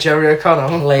 Jerry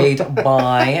O'Connell. Played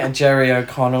by Jerry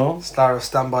O'Connell. Star of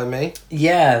Stand By Me.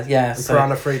 Yeah. And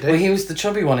Piranha 3D. Well, he was the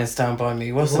chubby one in Stand By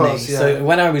Me, wasn't he? Yeah. So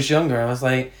when I was younger, I was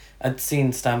like, I'd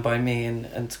seen Stand By Me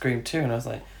and Scream 2, and I was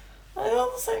like, oh,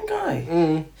 they're the same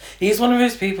guy. He's one of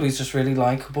those people who's just really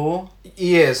likeable.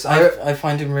 He is. I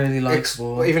find him really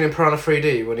likeable. Even in Piranha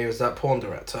 3D, when he was that porn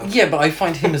director. Yeah, but I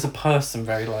find him as a person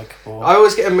very likeable. I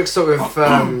always get him mixed up with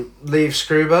Liev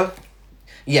Schreiber,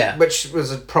 Yeah. which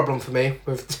was a problem for me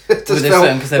with With this this film.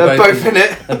 film, 'cause They're both in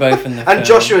it. They're both in the And film.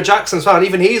 Joshua Jackson's fan,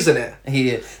 even he's in it.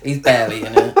 He's barely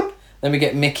in it. Then we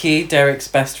get Mickey, Derek's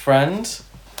best friend.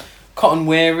 Cotton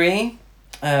Weary.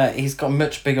 He's got a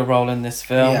much bigger role in this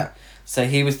film. Yeah. So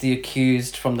he was the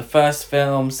accused from the first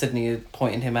film. Sydney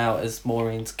pointing him out as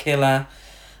Maureen's killer.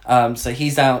 So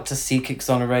he's out to seek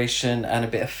exoneration and a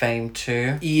bit of fame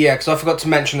too. Yeah, because I forgot to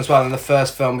mention as well, in the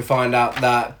first film we find out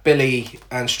that Billy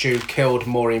and Stu killed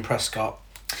Maureen Prescott.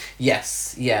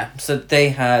 Yes, yeah. So they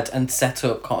had and set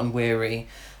up Cotton Weary,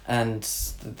 and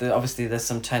obviously there's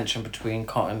some tension between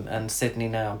Cotton and Sydney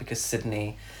now, because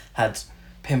Sydney had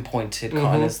pinpointed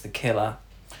Cotton as the killer.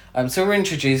 So we're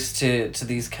introduced to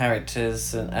these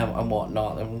characters and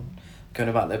whatnot, and going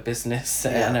about their business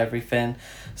and everything.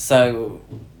 So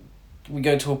we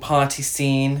go to a party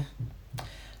scene,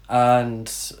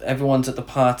 and everyone's at the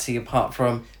party apart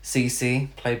from Cece,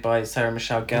 played by Sarah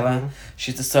Michelle Gellar.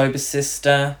 She's the sober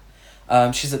sister.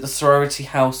 She's at the sorority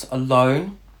house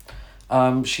alone.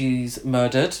 She's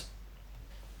murdered,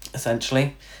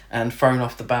 essentially, and thrown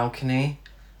off the balcony.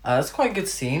 It's quite a good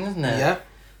scene, isn't it?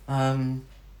 Yeah.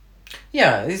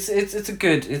 Yeah, it's a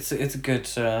good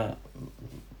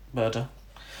murder.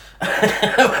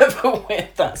 However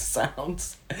weird that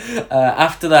sounds.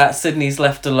 After that, Sydney's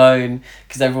left alone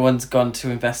because everyone's gone to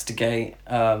investigate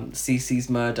Cece's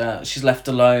murder. She's left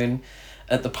alone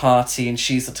at the party and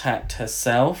she's attacked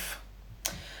herself.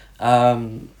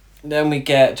 Then we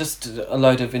get just a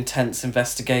load of intense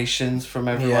investigations from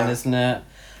everyone, isn't it?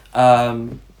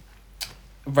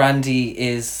 Randy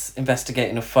is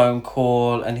investigating a phone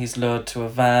call and he's lured to a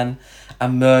van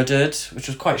and murdered, which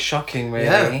was quite shocking, really.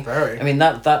 Yeah, very. I mean,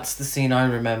 that's the scene I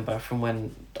remember from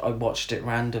when I watched it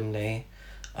randomly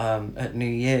at New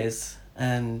Year's.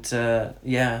 And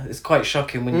it's quite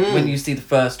shocking when you see the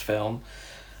first film.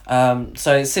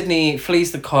 So Sydney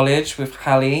flees the college with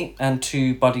Hallie and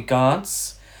 2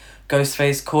 bodyguards.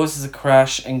 Ghostface causes a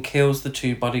crash and kills the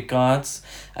 2 bodyguards,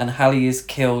 and Hallie is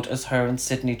killed as her and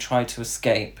Sydney try to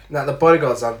escape. Now, the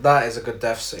bodyguards, that is a good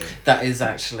death scene. That is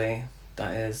actually,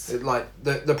 that is. Like,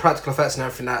 the practical effects and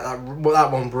everything,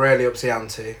 that one really ups the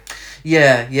ante.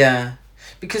 Yeah.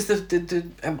 Because the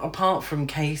apart from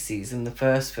Casey's in the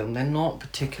first film, they're not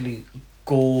particularly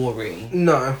gory.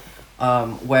 No.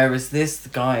 Whereas the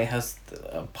guy has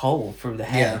a pole through the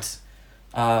head.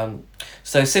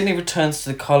 So Sydney returns to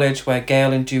the college where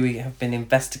Gale and Dewey have been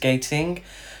investigating.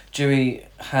 Dewey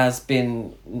has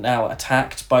been now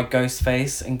attacked by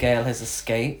Ghostface and Gale has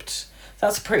escaped.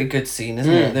 That's a pretty good scene,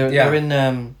 isn't it? They're in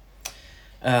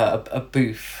a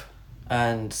booth,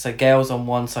 and so Gale's on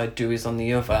one side, Dewey's on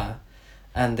the other,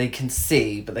 and they can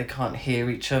see but they can't hear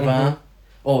each other. Mm-hmm.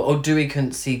 Or Dewey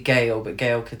couldn't see Gale, but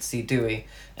Gale could see Dewey,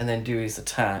 and then Dewey's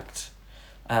attacked.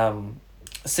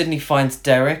 Sydney finds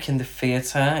Derek in the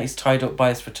theatre. He's tied up by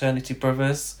his fraternity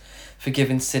brothers for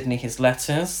giving Sydney his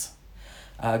letters.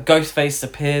 Ghostface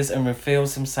appears and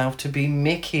reveals himself to be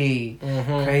Mickey.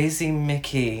 Mm-hmm. Crazy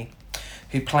Mickey,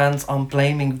 who plans on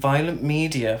blaming violent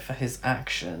media for his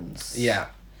actions. Yeah.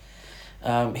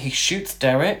 He shoots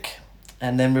Derek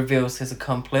and then reveals his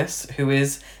accomplice, who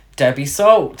is Debbie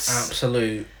Salt.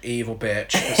 Absolute evil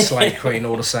bitch. Slave queen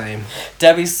all the same.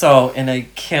 Debbie Salt in a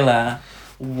killer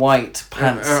white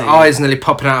pantsuit. Her eyes nearly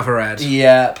popping out of her head.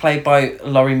 Yeah, played by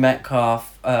Laurie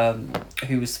Metcalf,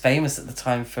 who was famous at the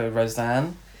time for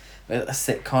Roseanne, a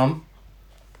sitcom.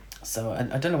 So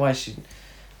I don't know why she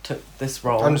took this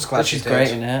role. I'm just glad she's she great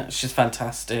did. in it. She's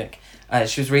fantastic.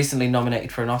 She was recently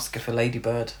nominated for an Oscar for Lady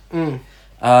Bird.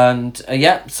 And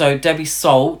so Debbie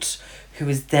Salt, who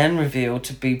is then revealed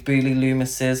to be Booley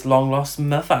Loomis's long lost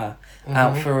mother,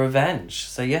 out for revenge.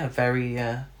 So very.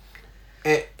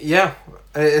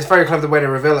 It's very clever the way they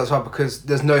reveal it as well, because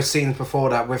there's no scenes before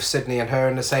that with Sydney and her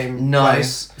in the same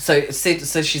place. So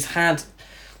she's had.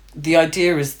 The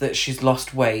idea is that she's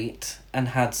lost weight and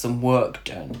had some work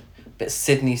done, but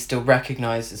Sydney still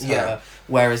recognises her,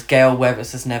 whereas Gale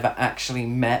Weathers has never actually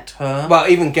met her. Well,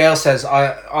 even Gale says,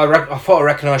 I thought I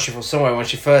recognised you from somewhere when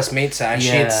she first meets her, and she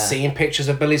had seen pictures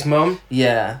of Billy's mum.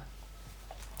 Yeah.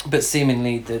 But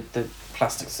seemingly the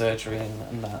plastic surgery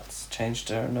and that's changed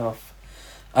her enough.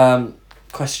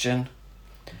 Question.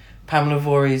 Pamela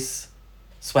Voorhees'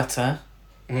 sweater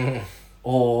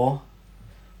or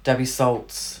Debbie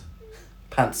Salt's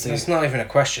pantsuit? It's not even a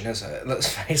question, is it? Let's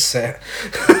face it.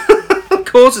 Of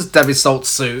course it's Debbie Salt's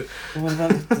suit. What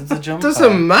about the jumper?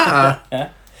 Doesn't matter. Yeah.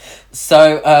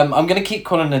 So I'm going to keep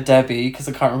calling her Debbie because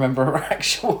I can't remember her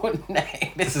actual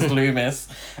name. This is Loomis.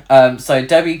 So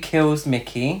Debbie kills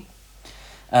Mickey.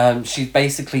 She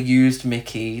basically used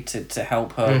Mickey to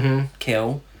help her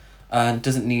kill, and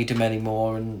doesn't need him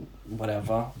anymore and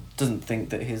whatever. Doesn't think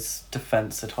that his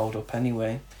defense would hold up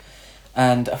anyway.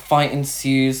 And a fight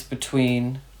ensues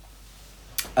between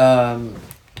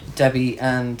Debbie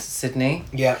and Sydney.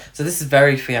 Yeah. So this is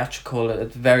very theatrical.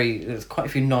 There's quite a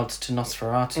few nods to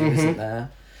Nosferatu, isn't there?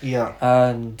 Yeah.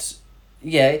 And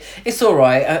it's all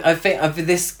right. I think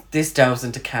this delves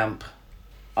into camp.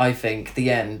 I think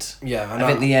the end. Yeah, I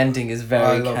think the ending is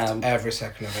very camp. I loved every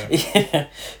second of it. Yeah.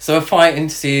 So a fight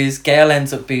ensues. Gale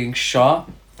ends up being shot.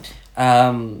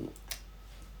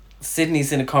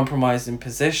 Sydney's in a compromising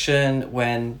position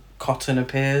when Cotton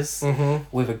appears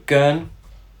with a gun.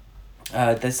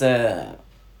 There's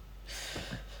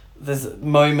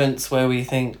moments where we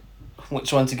think,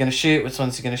 which one's he going to shoot? Which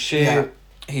one's he going to shoot? Yeah.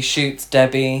 He shoots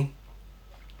Debbie.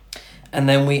 And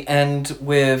then we end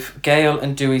with Gale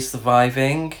and Dewey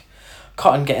surviving,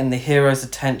 Cotton getting the hero's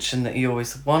attention that he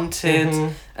always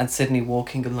wanted, and Sydney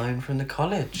walking alone from the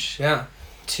college. Yeah.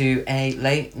 To a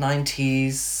late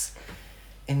 90s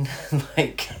in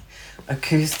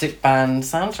acoustic band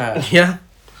soundtrack. Yeah.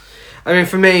 I mean,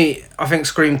 for me, I think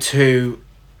Scream 2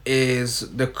 is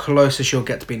the closest you'll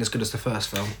get to being as good as the first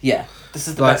film. Yeah. This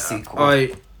is the best sequel.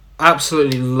 I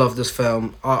absolutely love this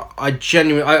film. I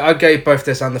genuinely, I gave both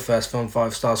this and the first film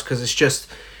 5 stars because it's just,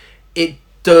 it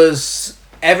does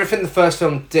everything the first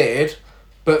film did,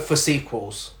 but for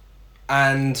sequels.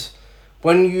 And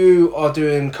when you are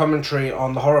doing commentary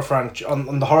on the horror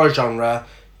on the horror genre,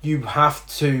 you can't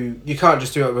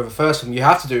just do it with a first film. You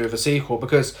have to do it with a sequel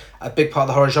because a big part of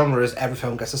the horror genre is every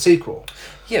film gets a sequel.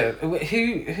 Yeah,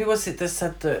 who was it that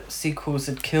said that sequels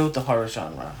had killed the horror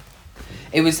genre?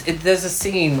 There's a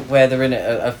scene where they're in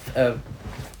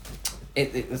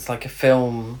it's like a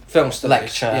film Studies,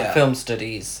 lecture, yeah. film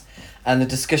studies, and the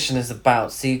discussion is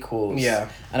about sequels. Yeah.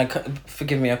 And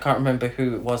forgive me, I can't remember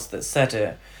who it was that said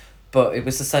it, but it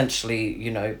was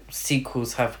essentially,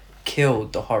 sequels have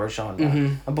killed the horror genre.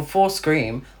 Mm-hmm. And before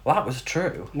Scream, that was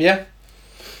true. Yeah.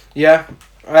 Yeah.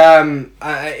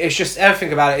 It's just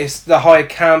everything about it. It's the high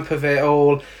camp of it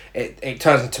all. It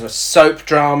turns into a soap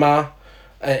drama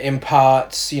in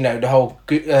parts. The whole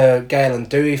Gale and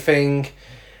Dewey thing.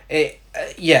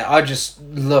 I just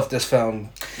love this film.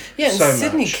 Yeah, and so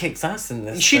Sydney much. kicks ass in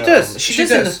this. She film. does. She She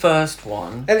does in the does. first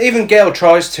one. And even Gale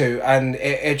tries to, and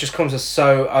it just comes as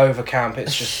so over camp.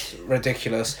 It's just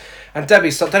ridiculous. And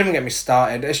Debbie, don't even get me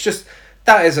started. It's just,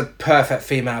 that is a perfect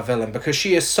female villain because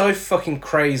she is so fucking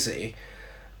crazy.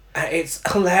 It's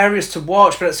hilarious to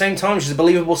watch, but at the same time, she's a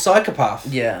believable psychopath.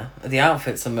 Yeah, the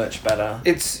outfits are much better.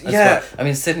 It's, as yeah. well. I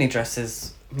mean, Sydney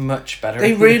dresses much better.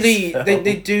 They in really, this film.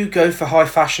 they do go for high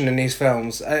fashion in these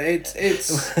films. It's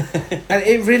and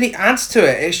it really adds to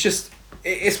it. It's just,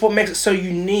 it's what makes it so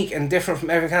unique and different from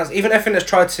everything else. Even everything that's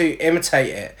tried to imitate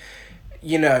it,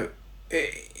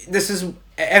 this is,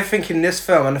 everything in this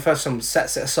film and the first film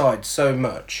sets it aside so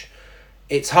much.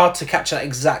 It's hard to capture that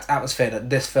exact atmosphere that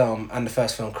this film and the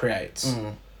first film creates.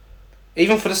 Mm.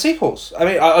 Even for the sequels. I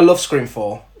mean, I love Scream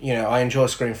 4. I enjoy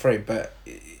Scream 3, but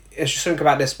it's just something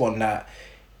about this one that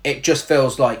it just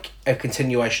feels like a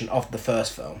continuation of the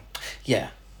first film.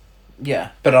 Yeah. Yeah.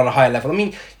 But on a higher level. I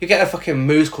mean, you get a fucking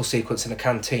musical sequence in a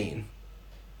canteen.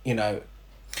 Well,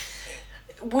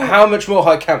 How much more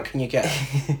high camp can you get?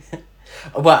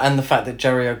 well, and the fact that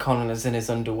Jerry O'Connell is in his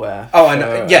underwear. Oh, I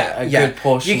know. Yeah, a yeah. good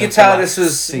portion. You could of tell the this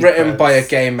was sequence. written by a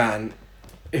gay man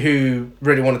who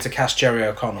really wanted to cast Jerry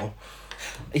O'Connell.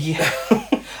 Yeah,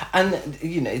 and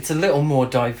it's a little more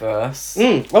diverse.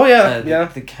 Oh yeah,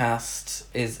 The cast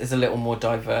is a little more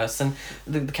diverse, and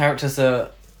the characters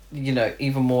are,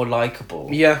 even more likable.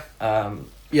 Yeah.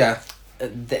 Yeah.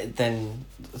 Than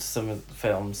some of the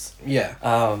films. Yeah.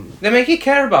 They make you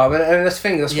care about him, and that's the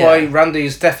thing. That's why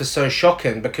Randy's death is so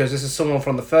shocking, because this is someone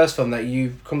from the first film that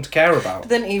you've come to care about. But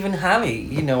then even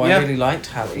Hallie, I really liked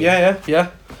Hallie.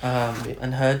 Yeah.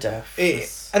 And her death.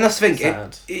 And that's the thing.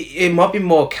 Sad. It might be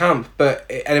more camp, and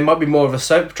it might be more of a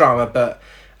soap drama, but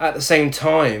at the same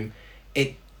time,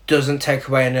 it doesn't take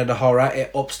away any of the horror.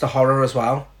 It ups the horror as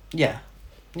well. Yeah.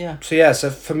 Yeah. So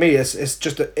for me, it's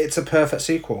just it's a perfect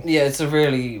sequel. Yeah, it's a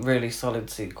really, really solid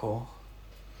sequel.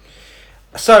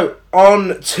 So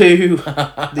on to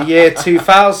the year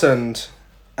 2000,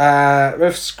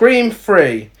 with Scream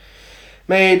 3,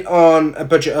 made on a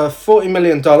budget of $40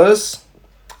 million.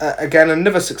 Again,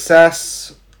 another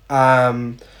success.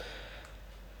 Wow,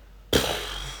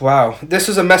 this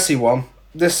was a messy one.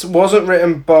 This wasn't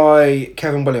written by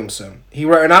Kevin Williamson. He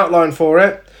wrote an outline for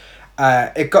it.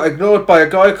 It got ignored by a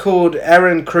guy called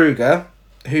Aaron Kruger,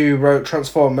 who wrote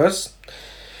Transformers.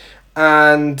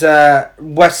 And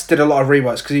Wes did a lot of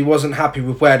rewrites because he wasn't happy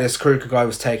with where this Kruger guy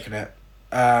was taking it.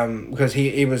 Because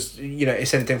he was, he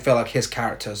said it didn't feel like his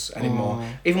characters anymore.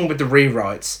 Even with the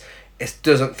rewrites, it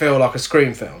doesn't feel like a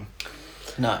Scream film.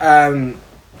 No.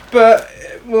 But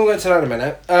we'll get to that in a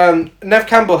minute. Neve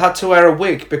Campbell had to wear a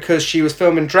wig because she was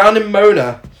filming Drowning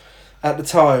Mona at the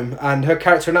time, and her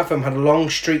character in that film had long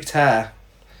streaked hair,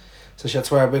 so she had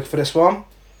to wear a wig for this one.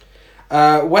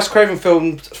 Wes Craven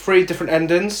filmed 3 different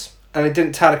endings, and he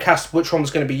didn't tell the cast which one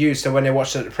was going to be used, so when they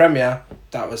watched it at the premiere,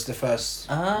 that was the first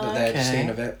that they had seen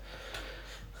of it.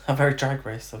 A very Drag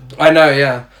Race of it. I know,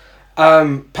 yeah.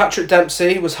 Patrick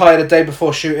Dempsey was hired a day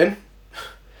before shooting.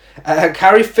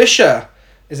 Carrie Fisher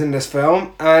is in this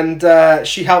film, and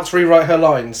she helped rewrite her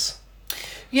lines.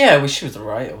 Yeah, well, she was a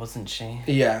writer, wasn't she?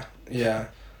 Yeah.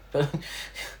 But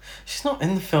she's not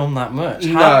in the film that much.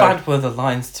 No. How bad were the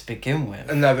lines to begin with?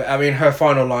 No, but I mean, her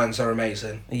final lines are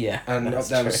amazing. Yeah, And up that's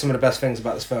there with true. some of the best things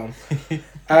about this film.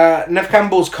 Neve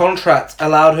Campbell's contract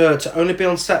allowed her to only be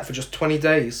on set for just 20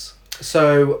 days.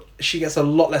 So she gets a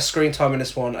lot less screen time in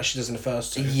this one as she does in the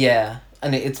first 2. Yeah,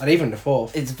 and it's And even the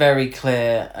 4th. it's very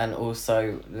clear, and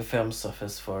also the film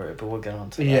suffers for it, but we'll get on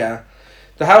to that. Yeah.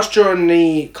 The house during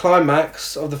the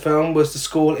climax of the film was the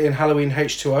school in Halloween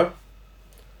H2O.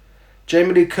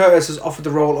 Jamie Lee Curtis has offered the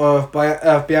role of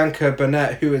Bianca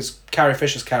Burnett, who is Carrie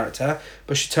Fisher's character,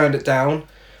 but she turned it down,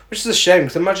 which is a shame,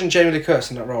 because imagine Jamie Lee Curtis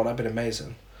in that role. That'd been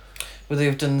amazing. Would they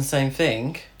have done the same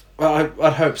thing? Well,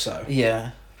 I'd hope so.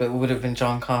 Yeah, but it would have been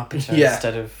John Carpenter Yeah.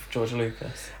 instead of George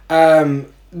Lucas.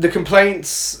 The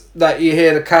complaints that you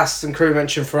hear the cast and crew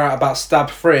mention throughout about Stab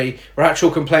 3 were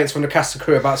actual complaints from the cast and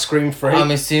crew about Scream 3.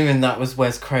 I'm assuming that was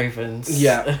Wes Craven's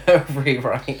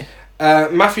rewrite.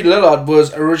 Matthew Lillard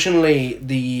was originally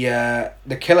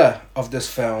the killer of this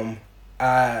film,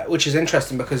 which is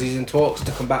interesting because he's in talks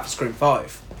to come back for Scream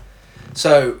 5.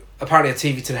 So apparently a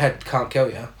TV to the head can't kill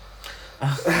you.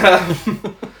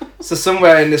 So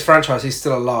somewhere in this franchise he's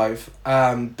still alive.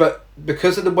 But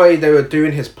because of the way they were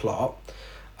doing his plot,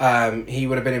 he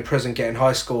would have been in prison getting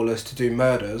high schoolers to do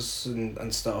murders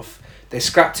and stuff. They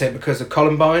scrapped it because of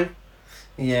Columbine.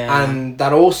 Yeah. And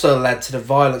that also led to the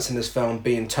violence in this film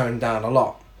being toned down a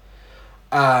lot.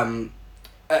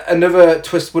 Another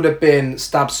twist would have been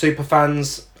Stab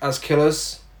superfans as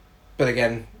killers. But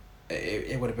again,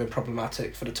 it would have been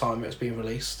problematic for the time it was being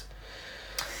released.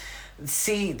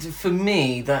 See, for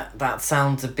me, that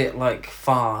sounds a bit like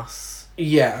farce.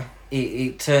 Yeah.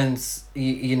 It turns,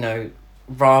 you know,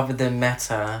 rather than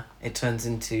meta, it turns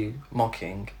into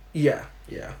mocking. Yeah.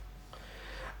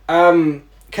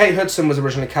 Kate Hudson was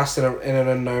originally cast in an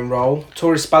unknown role.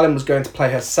 Tori Spelling was going to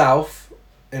play herself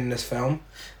in this film.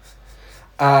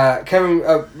 Kevin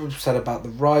said about the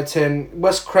writing.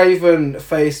 Wes Craven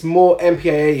faced more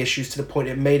MPAA issues to the point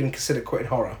it made him consider quitting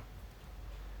horror.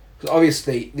 Because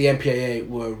obviously the MPAA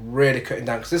were really cutting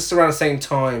down. Because this is around the same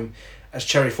time as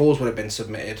Cherry Falls would have been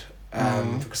submitted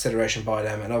for consideration by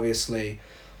them. And obviously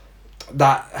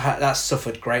that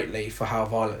suffered greatly for how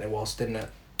violent it was, didn't it?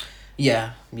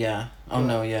 Yeah. Oh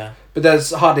no, yeah. But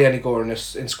there's hardly any gore in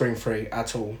Scream 3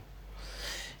 at all.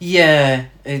 Yeah,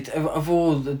 of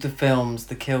all the films,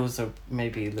 the kills are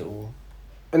maybe a little...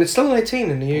 And it's still an 18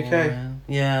 in the UK.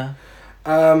 Yeah.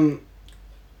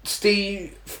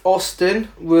 Steve Austin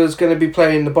was going to be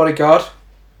playing the bodyguard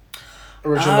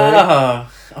originally.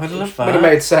 Ah, I would love that. Would have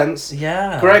made sense.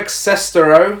 Yeah. Greg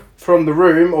Sestero from The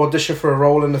Room auditioned for a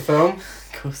role in the film.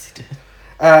 Of course he did.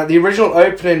 The original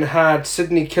opening had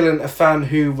Sydney killing a fan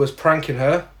who was pranking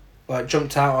her. Like,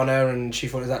 jumped out on her and she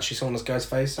thought it was actually someone else's guy's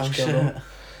face. So Oh, she killed shit. him.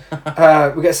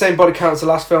 We get the same body count as the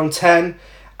last film, 10.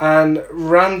 And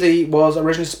Randy was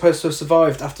originally supposed to have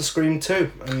survived after Scream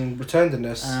 2 and returned in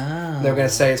this. Ah. They were going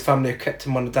to say his family kept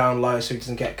him on the down low so he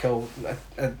doesn't get killed,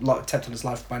 attempt on his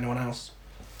life by anyone else.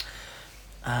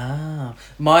 Ah.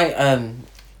 My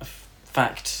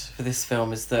fact for this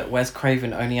film is that Wes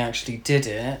Craven only actually did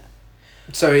it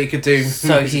So he could do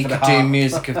so he could do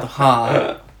Music of the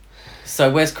Heart. So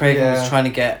Wes Craven Yeah. was trying to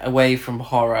get away from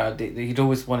horror. He'd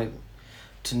always wanted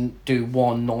to do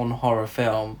one non-horror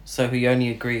film, so he only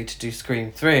agreed to do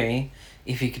Scream 3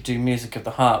 if he could do Music of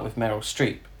the Heart with Meryl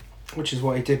Streep. Which is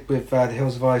what he did with The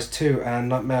Hills of Eyes 2 and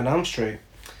Nightmare on Elm Street.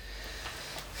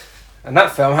 And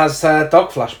that film has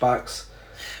dog flashbacks.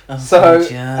 Oh, So,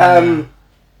 God, yeah.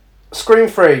 Scream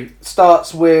 3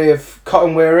 starts with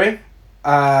Cotton Weary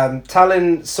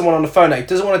telling someone on the phone that he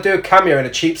doesn't want to do a cameo in a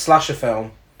cheap slasher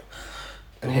film.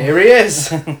 And here he is.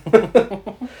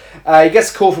 He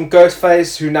gets a call from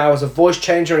Ghostface, who now has a voice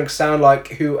changer and can sound like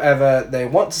whoever they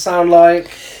want to sound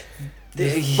like.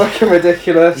 It's fucking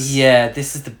ridiculous. Yeah,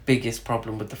 this is the biggest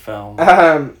problem with the film.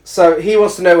 So he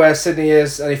wants to know where Sydney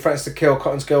is, and he threatens to kill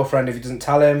Cotton's girlfriend if he doesn't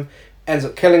tell him. Ends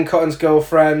up killing Cotton's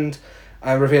girlfriend,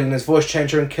 and revealing his voice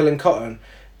changer and killing Cotton.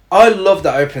 I love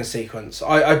that opening sequence.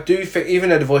 I do think, even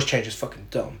though the voice changer is fucking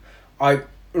dumb, I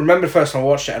remember the first time I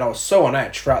watched it and I was so on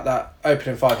edge throughout that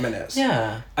opening 5 minutes.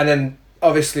 Yeah. And then,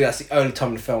 obviously, that's the only time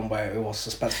in the film where it was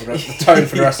suspenseful. The tone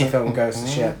for the rest of the film goes to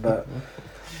shit, but...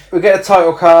 We get a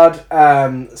title card.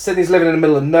 Sydney's living in the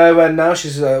middle of nowhere now.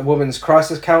 She's a woman's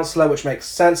crisis counsellor, which makes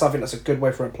sense. I think that's a good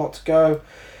way for a plot to go.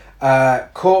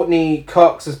 Courtney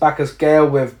Cox is back as Gail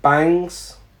with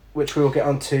bangs, which we will get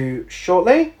onto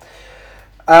shortly.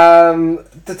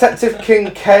 Detective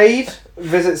Kincaid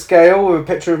visits Gail with a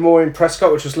picture of Maureen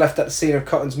Prescott, which was left at the scene of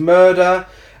Cotton's murder.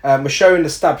 We're showing the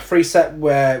Stab 3 set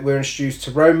where we're introduced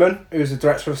to Roman, who's the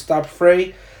director of Stab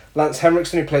 3. Lance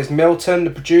Henriksen, who plays Milton,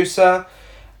 the producer.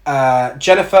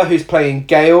 Jennifer, who's playing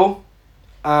Gail.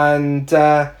 And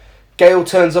Gail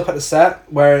turns up at the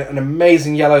set wearing an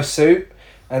amazing yellow suit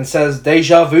and says,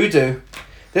 "Deja voodoo."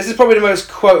 This is probably the most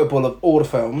quotable of all the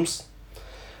films.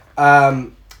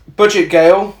 Budget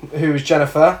Gail, who is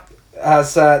Jennifer,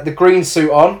 has the green suit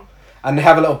on, and they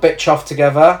have a little bitch off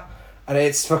together, and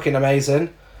it's fucking amazing.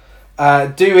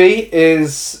 Dewey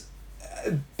is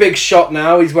big shot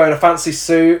now. He's wearing a fancy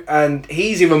suit, and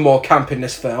he's even more camp in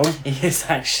this film. He is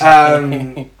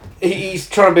actually. He's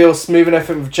trying to be all smooth and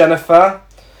everything with Jennifer.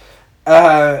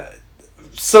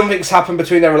 Something's happened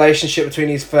between their relationship between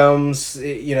these films.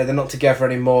 You know, they're not together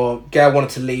anymore. Gail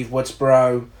wanted to leave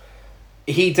Woodsboro.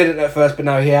 He didn't at first, but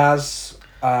now he has.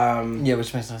 Yeah,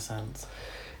 which makes no sense.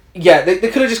 Yeah, they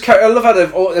could have just carried... I love how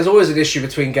there's always an issue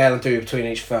between Gail and Dewey between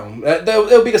each film.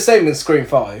 They'll be the same in Scream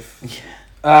 5.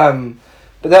 Yeah.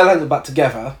 But they'll end up back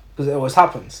together, because it always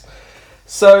happens.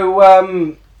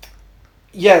 So,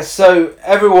 so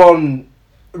everyone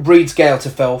reads Gail to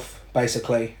filth,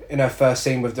 basically, in her first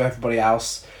scene with everybody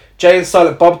else. Jay and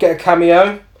Silent Bob get a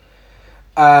cameo.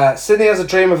 Sydney has a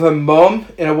dream of her mum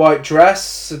in a white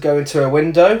dress going to her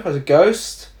window as a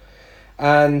ghost.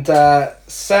 And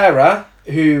Sarah,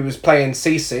 who was playing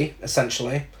Cece,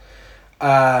 essentially,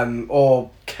 or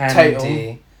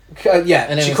Candy.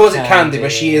 Tatum, she calls it Candy,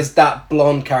 but she is that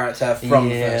blonde character from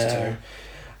the first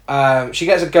two. She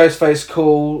gets a Ghostface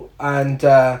call, and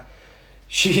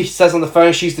she says on the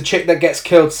phone she's the chick that gets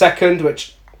killed second,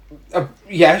 which,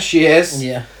 she is.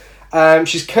 Yeah.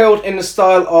 She's killed in the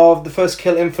style of the first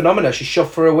kill in Phenomena. She's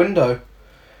shot through a window.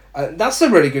 That's a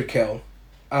really good kill.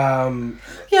 Probably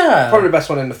the best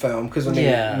one in the film, because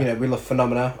we love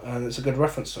Phenomena, and it's a good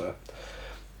reference to it.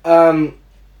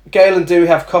 Gail and Dewey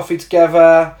have coffee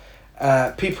together.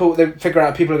 They figure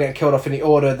out people are getting killed off in the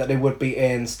order that they would be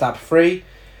in Stab 3.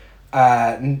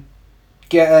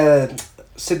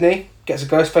 Sydney gets a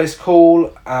Ghostface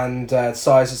call, and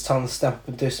decides it's time to step up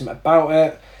and do something about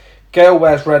it. Gail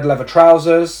wears red leather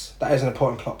trousers. That is an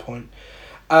important plot point.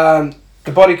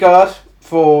 The bodyguard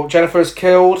for Jennifer is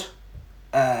killed.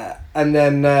 And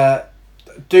then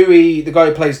Dewey, the guy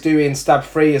who plays Dewey in Stab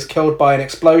 3, is killed by an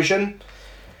explosion.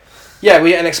 Yeah, we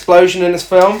get an explosion in this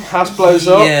film. House blows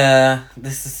up. Yeah,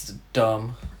 this is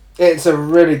dumb. It's a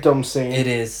really dumb scene. It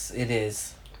is.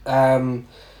 There's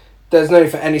no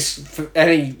for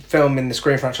any film in the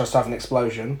Scream franchise to have an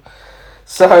explosion.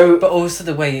 So, but also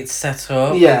the way it's set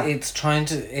up. Yeah, it's trying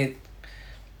to.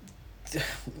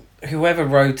 Whoever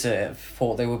wrote it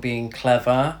thought they were being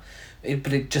clever.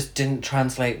 But it just didn't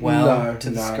translate well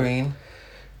to the screen.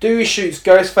 Dewey shoots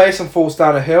Ghostface and falls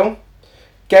down a hill.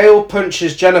 Gail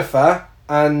punches Jennifer,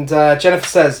 and Jennifer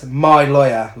says, "My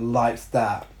lawyer likes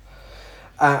that."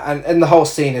 And the whole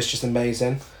scene is just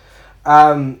amazing.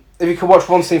 If you could watch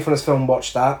one scene from this film,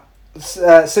 watch that.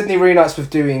 Sydney reunites with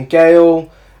Dewey and Gail.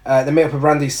 They meet up with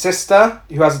Randy's sister,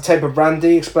 who has a tape of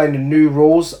Randy explaining the new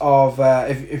rules of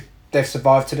if they've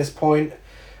survived to this point.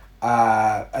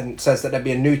 And says that there'd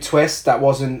be a new twist that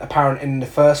wasn't apparent in the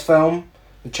first film.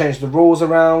 They changed the rules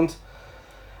around.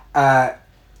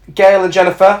 Gail and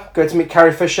Jennifer go to meet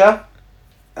Carrie Fisher,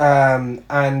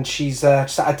 and she's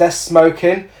just at a desk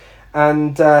smoking,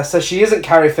 and says she isn't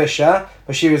Carrie Fisher,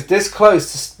 but she was this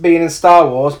close to being in Star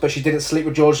Wars, but she didn't sleep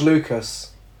with George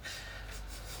Lucas.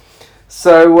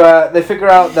 So they figure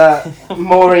out that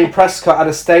Maureen Prescott had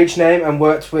a stage name and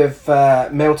worked with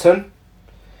Milton.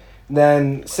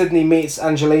 Then Sydney meets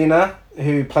Angelina,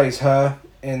 who plays her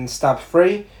in Stab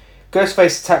 3.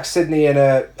 Ghostface attacks Sydney in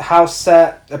a house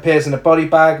set, appears in a body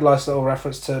bag, nice little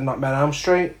reference to Nightmare on Elm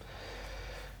Street.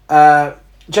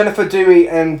 Jennifer, Dewey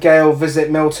and Gail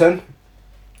visit Milton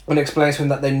and explains to him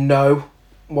that they know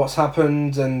what's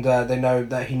happened, and they know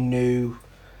that he knew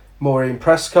Maureen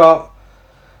Prescott.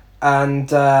 And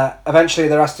eventually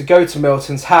they're asked to go to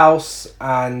Milton's house,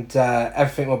 and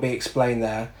everything will be explained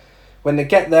there. When they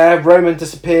get there, Roman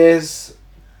disappears.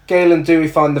 Gail and Dewey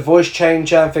find the voice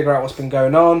changer and figure out what's been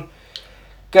going on.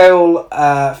 Gail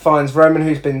finds Roman,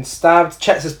 who's been stabbed,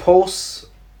 checks his pulse,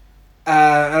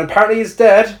 and apparently he's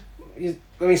dead.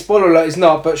 Spoiler alert, he's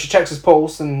not, but she checks his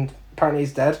pulse and apparently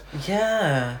he's dead.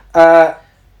 Yeah.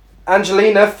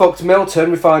 Angelina fucked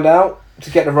Milton, we find out, to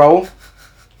get the role.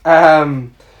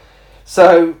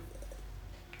 So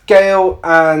Gail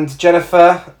and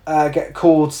Jennifer get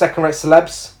called second-rate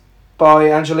celebs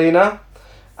by Angelina,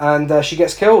 and she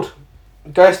gets killed.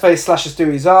 Ghostface slashes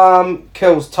Dewey's arm,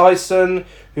 kills Tyson,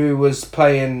 who was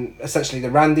playing essentially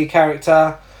the Randy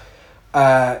character.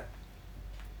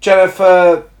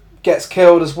 Jennifer gets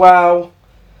killed as well.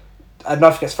 A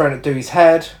knife gets thrown at Dewey's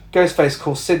head. Ghostface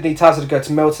calls Sydney, tells her to go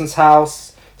to Milton's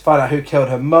house to find out who killed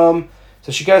her mum.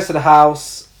 So she goes to the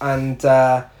house, and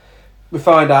we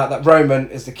find out that Roman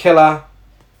is the killer.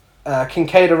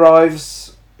 Kincaid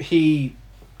arrives. He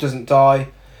doesn't die.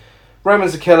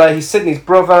 Roman's the killer. He's Sydney's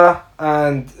brother,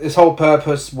 and his whole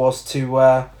purpose was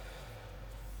to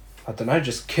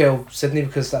just kill Sydney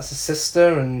because that's his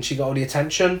sister and she got all the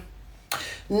attention.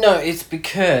 No, it's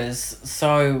because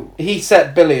He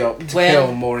set Billy up to When-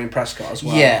 kill Maureen Prescott as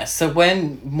well. yeah. So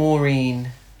when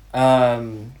Maureen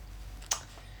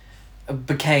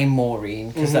became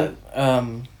Maureen, because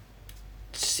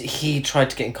he tried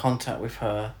to get in contact with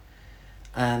her,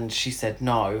 and she said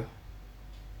no.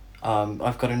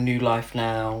 I've got a new life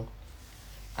now,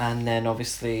 and then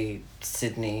obviously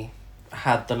Sydney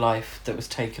had the life that was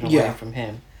taken away Yeah. from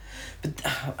him. But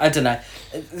I don't know.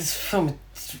 This film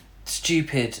is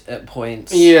stupid at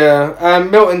points. Yeah,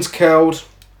 Milton's killed.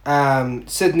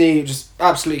 Sydney just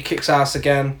absolutely kicks ass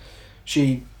again.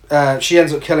 She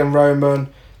ends up killing Roman.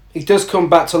 He does come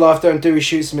back to life though, and Dewey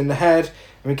shoots him in the head.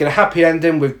 And we get a happy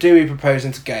ending with Dewey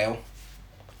proposing to Gale.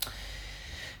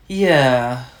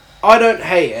 Yeah. I don't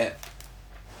hate it.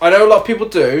 I know a lot of people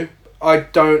do. I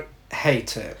don't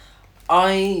hate it.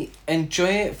 I enjoy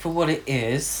it for what it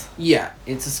is. Yeah.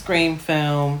 It's a Scream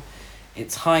film.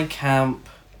 It's high camp.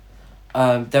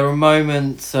 There are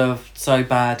moments of so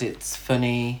bad it's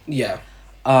funny. Yeah.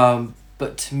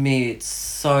 But to me it's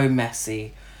so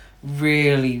messy.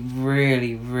 Really,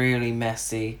 really, really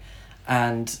messy.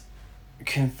 And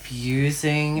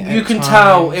confusing. You at can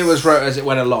tell it times. was wrote as it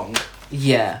went along.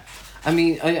 Yeah. I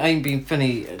mean, I ain't being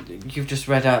funny. You've just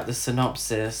read out the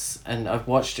synopsis, and I've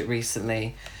watched it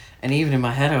recently, and even in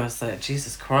my head I was like,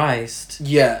 Jesus Christ.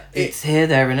 Yeah. It's here,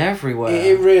 there, and everywhere.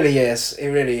 It really is. It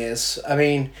really is. I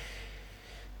mean,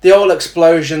 the whole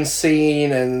explosion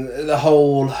scene and the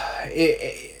whole...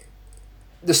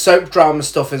 the soap drama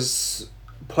stuff is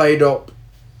played up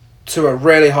to a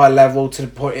really high level to the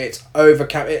point it's over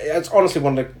camp. It's honestly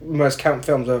one of the most camp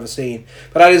films I've ever seen.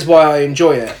 But that is why I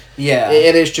enjoy it. Yeah.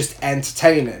 It is just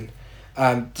entertaining,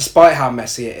 despite how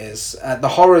messy it is. The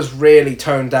horror's really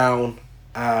toned down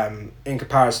in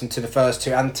comparison to the first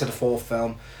two and to the fourth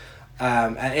film.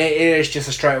 And it is just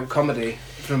a straight up comedy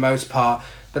for the most part.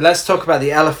 But let's talk about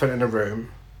the elephant in the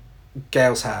room,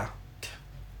 Gale's hair.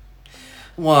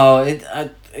 Well,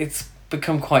 it's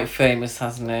become quite famous,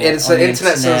 hasn't it? It's On an the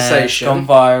internet sensation. Gone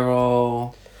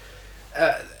viral.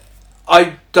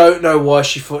 I don't know why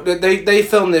she thought... They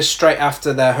filmed this straight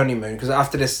after their honeymoon, because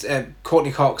after this,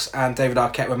 Courtney Cox and David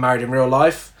Arquette were married in real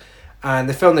life, and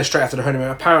they filmed this straight after the honeymoon.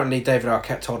 Apparently, David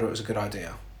Arquette told her it was a good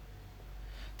idea.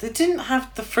 They didn't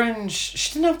have the fringe...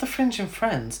 She didn't have the fringe in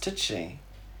Friends, did she?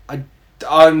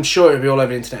 I'm sure it'd be all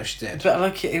over the internet if she did. But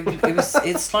like it was...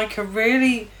 It's like a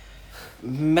really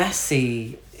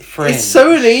messy fringe. It's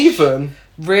so uneven.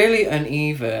 Really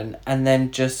uneven, and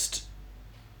then just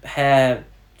hair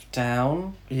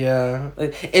down. Yeah.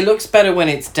 It looks better when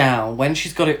it's down. When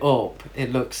she's got it up,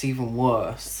 it looks even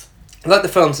worse. Like the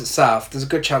films itself, there's a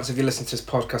good chance if you listen to this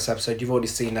podcast episode, you've already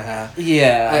seen the hair.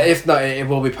 Yeah. If not, it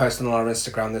will be posted on our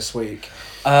Instagram this week.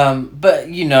 But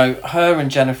you know, her and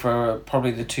Jennifer are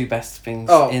probably the two best things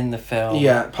in the film.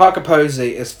 Yeah, Parker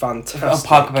Posey is fantastic.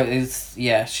 Parker is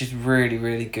she's really,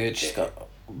 really good. She's got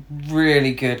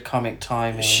really good comic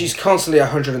timing. She's constantly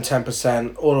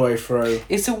 110% all the way through.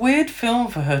 It's a weird film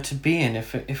for her to be in,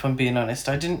 if I'm being honest.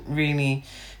 I didn't really...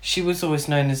 She was always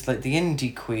known as like the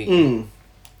indie queen.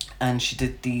 And she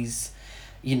did these,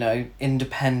 you know,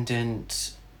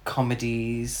 independent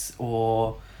comedies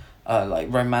or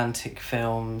like romantic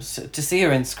films. To see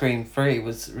her in Scream 3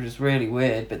 was really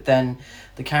weird. But then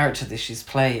the character that she's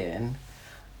playing,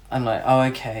 I'm like, oh,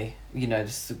 okay, you know,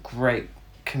 this is a great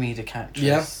comedic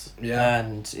actress. Yeah.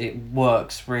 And it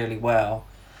works really well.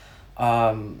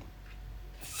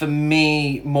 For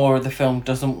me, more of the film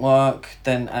doesn't work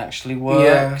than actually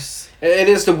works. Yeah. It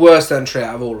is the worst entry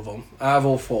out of all of them. Out of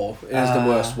all four, it is the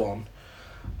worst one.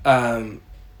 I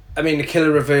mean, the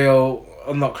killer reveal,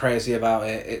 I'm not crazy about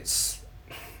it.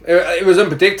 It was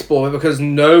unpredictable because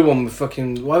no one would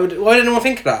fucking... Why did anyone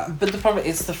think of that? But the problem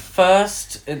is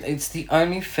it's the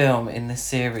only film in the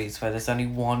series where there's only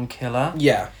one killer.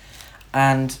 Yeah.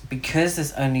 And because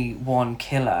there's only one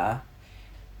killer,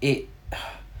 it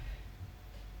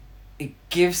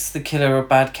gives the killer a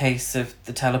bad case of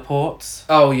the teleports.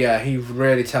 Oh yeah, he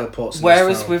really teleports in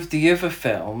Whereas this film. with the other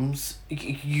films,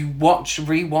 you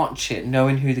rewatch it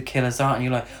knowing who the killers are, and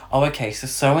you're like, oh, okay,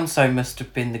 so and so must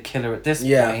have been the killer at this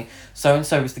point. So and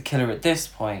so was the killer at this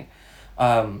point.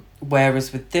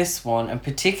 Whereas with this one, and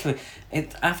particularly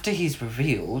after he's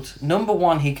revealed, number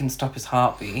one, he can stop his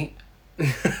heartbeat,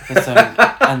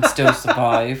 and still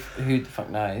survive. Who the fuck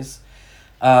knows?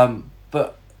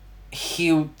 But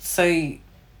he'll say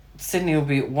Sydney will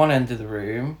be at one end of the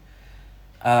room,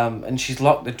 and she's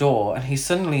locked the door, and he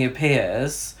suddenly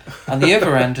appears on the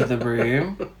other end of the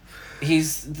room,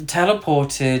 he's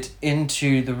teleported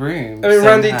into the room. I mean,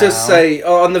 Randy does somehow. say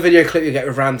on the video clip you get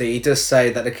with Randy, he does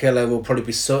say that the killer will probably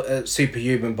be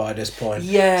superhuman by this point.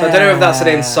 Yeah. So I don't know if that's an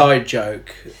inside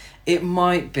joke. It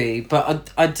might be,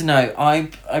 but I don't know.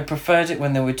 I preferred it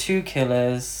when there were two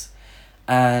killers,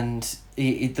 and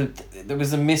there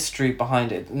was a mystery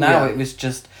behind it. Now Yeah. it was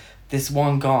just this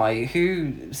one guy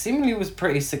who seemingly was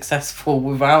pretty successful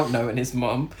without knowing his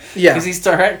mum. Yeah. Because he's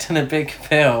directing a big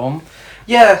film.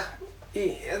 Yeah.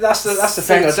 That's the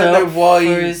thing. I set don't know up why.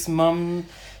 for his mum,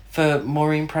 for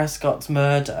Maureen Prescott's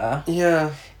murder.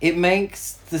 Yeah. It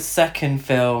makes the second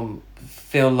film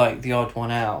feel like the odd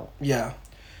one out. Yeah.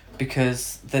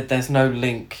 Because there's no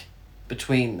link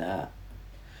between that.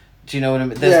 Do you know what I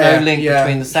mean? There's no link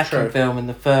between the second true. film and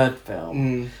the third film.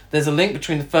 Mm. There's a link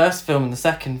between the first film and the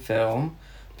second film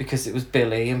because it was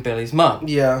Billy and Billy's mum.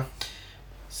 Yeah.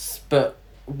 But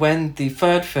when the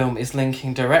third film is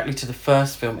linking directly to the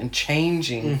first film and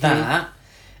changing that,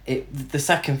 the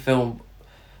second film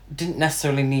didn't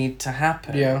necessarily need to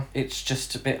happen. Yeah. It's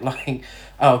just a bit like,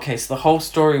 oh, okay, so the whole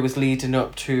story was leading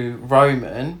up to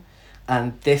Roman,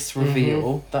 and this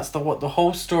reveal, that's what the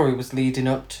whole story was leading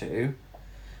up to.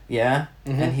 Yeah?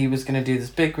 And he was going to do this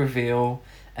big reveal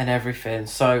and everything.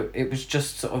 So it was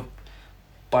just sort of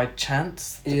by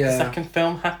chance that the second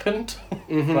film happened.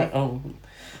 Like, oh.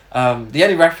 The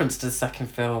only reference to the second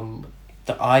film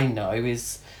that I know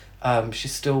is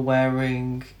she's still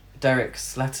wearing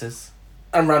Derek's letters.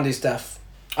 And Randy's death.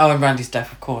 Oh, and Randy's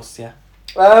death, of course, yeah.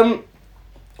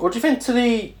 What do you think to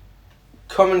the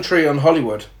commentary on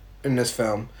Hollywood in this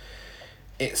film?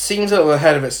 It seems a little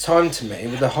ahead of its time to me,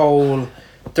 with the whole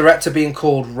director being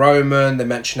called Roman. They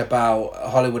mention about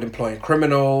Hollywood employing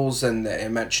criminals, and they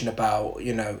mention about,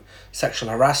 sexual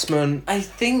harassment. I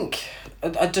think,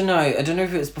 I don't know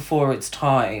if it was before its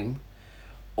time,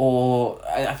 or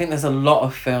I think there's a lot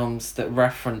of films that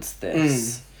reference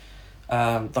this.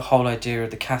 The whole idea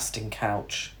of the casting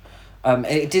couch.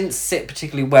 It didn't sit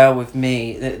particularly well with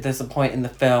me. There's a point in the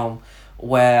film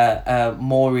where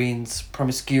Maureen's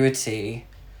promiscuity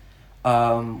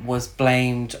was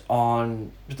blamed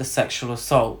on the sexual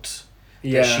assault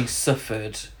that she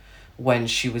suffered when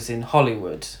she was in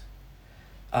Hollywood.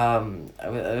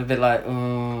 A bit like,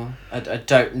 I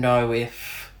don't know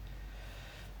if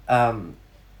that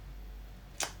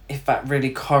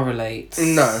really correlates.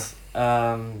 No.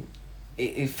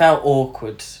 It felt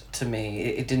awkward to me.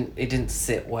 It didn't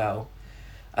sit well,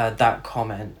 that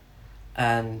comment,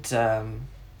 and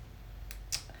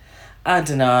I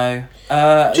don't know.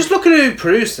 Just look at who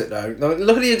produced it, though.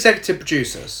 Look at the executive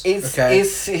producers.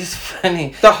 It's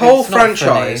funny. The whole It's not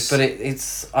franchise. funny, but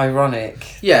it's ironic.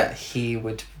 Yeah. That he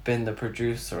would have been the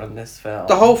producer on this film.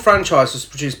 The whole franchise was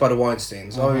produced by the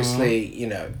Weinsteins. Obviously,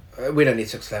 we don't need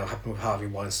to explain what happened with Harvey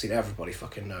Weinstein. Everybody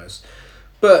fucking knows.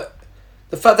 But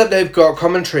the fact that they've got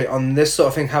commentary on this sort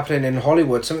of thing happening in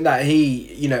Hollywood, something that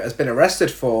he, has been arrested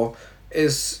for,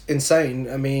 is insane.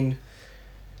 I mean,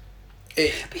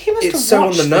 but he must it's have so on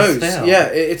watched the this nose. film. Yeah,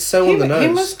 it's so on the nose.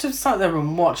 He must have sat there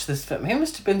and watched this film. He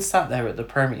must have been sat there at the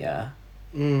premiere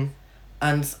and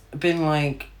been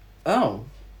like, oh,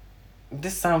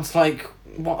 this sounds like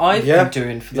what I've been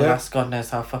doing for the last God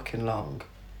knows how fucking long.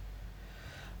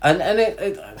 And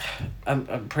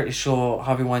I'm pretty sure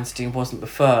Harvey Weinstein wasn't the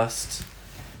first.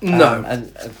 No.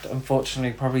 And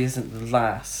unfortunately probably isn't the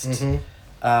last.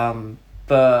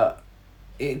 But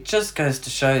it just goes to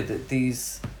show that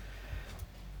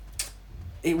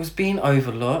it was being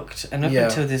overlooked, and up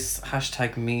until this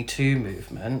 #MeToo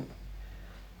movement,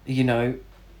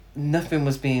 nothing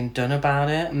was being done about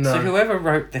it. No. So whoever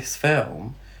wrote this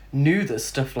film knew that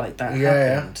stuff like that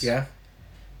happened. Yeah.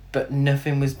 But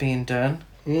nothing was being done.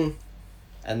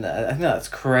 And I think that's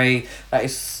crazy. That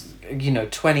is,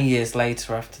 20 years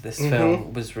later after this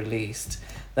film was released.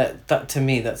 That to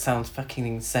me, that sounds fucking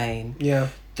insane. Yeah.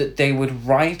 That they would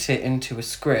write it into a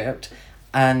script,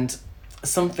 and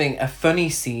a funny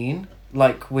scene,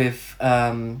 like with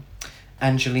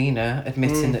Angelina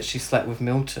admitting that she slept with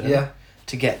Milton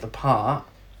to get the part.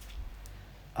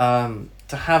 To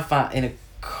have that in a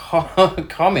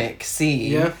comic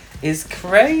scene is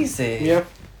crazy. Yeah.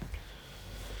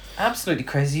 Absolutely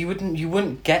crazy. You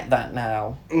wouldn't get that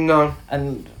now. No.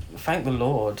 And thank the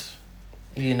Lord,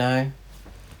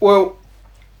 Well,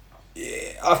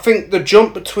 I think the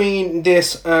jump between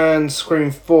this and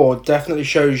Scream 4 definitely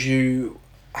shows you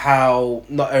how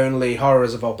not only horror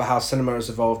has evolved, but how cinema has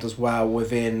evolved as well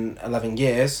within 11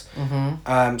 years.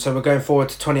 So we're going forward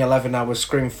to 2011 now with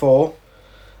Scream 4.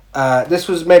 This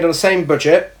was made on the same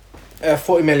budget,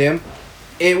 40 million.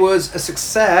 It was a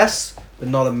success, but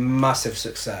not a massive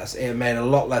success. It made a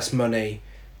lot less money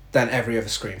than every other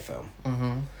Scream film.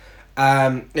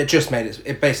 Mm-hmm. It just made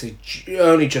it basically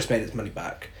only just made its money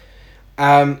back.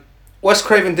 Wes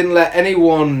Craven didn't let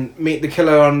anyone meet the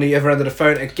killer on the other end of the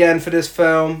phone again for this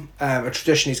film. A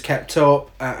tradition he's kept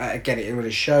up. Again, it really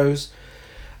shows.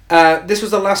 This was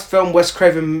the last film Wes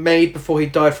Craven made before he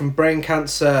died from brain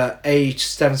cancer, aged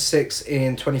 76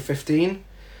 in 2015,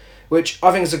 which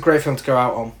I think is a great film to go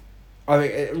out on. I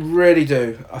think it really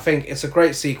do. I think it's a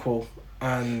great sequel,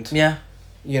 and Yeah.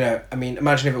 you know, I mean,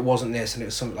 imagine if it wasn't this and it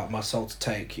was something like My Soul to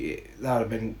Take. That would have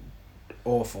been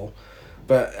awful.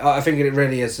 But I think it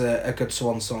really is a good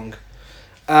swan song.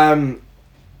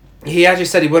 He actually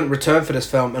said he wouldn't return for this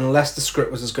film unless the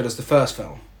script was as good as the first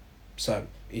film. So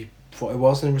he thought it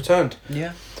was and he returned.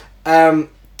 Yeah.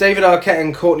 David Arquette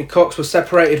and Courtney Cox were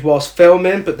separated whilst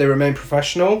filming, but they remained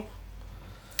professional.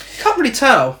 Can't really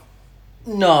tell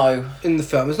No. in the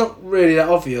film. It's not really that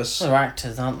obvious. They're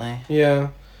actors, aren't they? Yeah.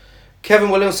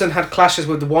 Kevin Williamson had clashes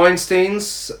with the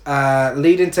Weinsteins,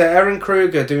 leading to Erin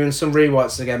Kruger doing some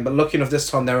rewrites again, but looking enough this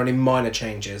time there are only minor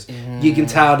changes. You can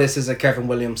tell this is a Kevin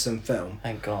Williamson film.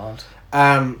 Thank God.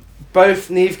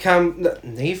 Both Neve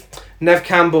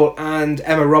Campbell and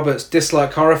Emma Roberts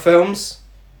dislike horror films,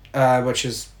 which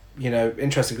is, you know,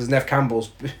 interesting because Neve Campbell's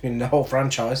been in the whole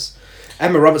franchise.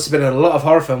 Emma Roberts has been in a lot of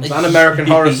horror films and American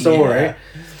Horror Story.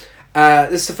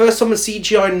 This is the first time a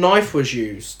CGI knife was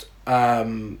used.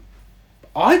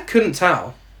 I couldn't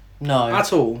tell. No.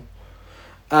 At all.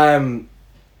 But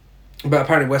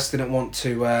apparently Wes didn't want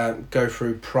to go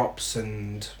through props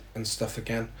and stuff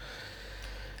again.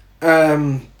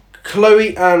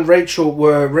 Chloe and Rachel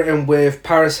were written with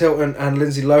Paris Hilton and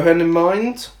Lindsay Lohan in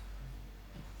mind.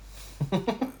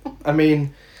 I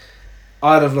mean,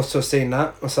 I'd have loved to have seen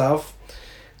that myself.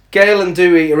 Gail and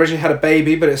Dewey originally had a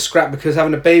baby, but it's scrapped because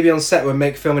having a baby on set would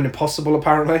make filming impossible,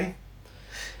 apparently.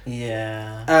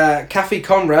 Yeah. Kathy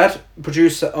Conrad,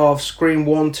 producer of Scream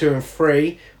 1, 2 and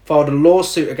 3, filed a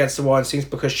lawsuit against the Weinsteins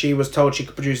because she was told she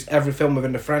could produce every film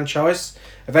within the franchise.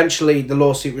 Eventually, the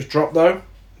lawsuit was dropped, though.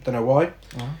 Don't know why.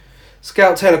 Oh.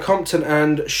 Scout Taylor Compton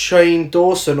and Shane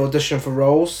Dawson auditioned for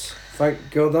roles.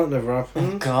 Thank God that never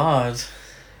happened. Oh, God.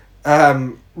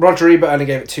 Roger Ebert only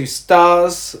gave it 2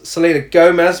 stars. Selena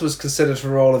Gomez was considered for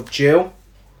the role of Jill.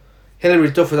 Hilary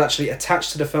Duff was actually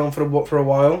attached to the film for a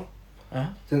while.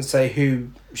 Didn't say who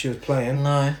she was playing.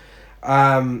 No.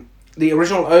 The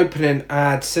original opening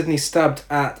had Sydney stabbed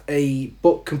at a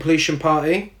book completion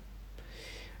party.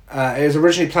 It was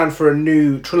originally planned for a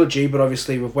new trilogy, but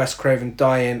obviously with Wes Craven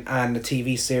dying and the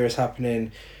TV series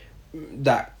happening,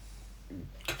 that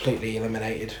completely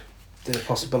eliminated the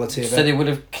possibility of it. So they would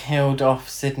have killed off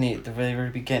Sydney at the very, very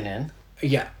beginning?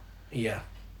 Yeah.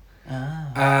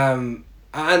 Ah.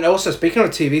 And also, speaking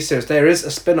of TV series, there is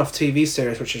a spin-off TV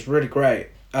series which is really great.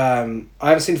 I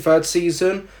haven't seen the 3rd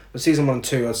season, but season 1 and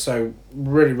 2 are so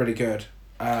really, really good.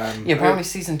 Yeah, apparently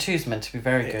season 2 is meant to be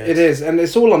very good. It is, and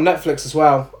it's all on Netflix as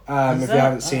well. If you it?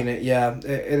 haven't seen it, yeah,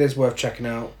 it is worth checking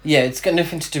out. Yeah, it's got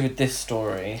nothing to do with this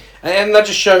story. And that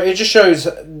just shows,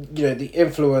 you know,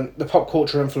 the pop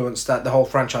culture influence that the whole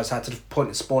franchise had to the point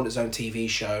it spawned its own TV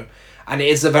show. And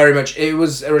it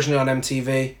was originally on MTV.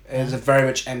 It is a very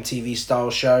much MTV style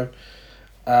show.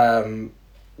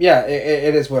 Yeah,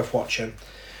 it is worth watching.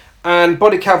 And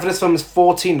body count for this film is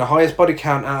 14, the highest body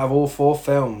count out of all 4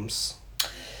 films.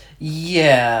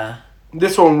 Yeah.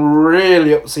 This one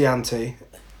really ups the ante.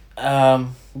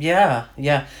 Yeah.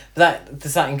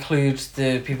 Does that include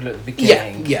the people at the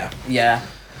beginning? Yeah.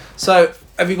 So,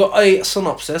 have you got a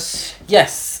synopsis?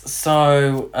 Yes.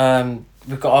 So,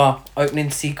 we've got our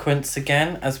opening sequence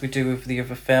again, as we do with the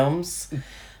other films.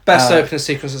 Best opening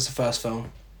sequence is the first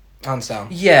film. Hands down.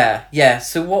 Yeah.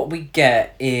 So what we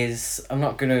get is, I'm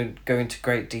not going to go into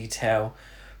great detail,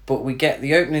 but we get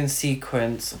the opening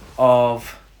sequence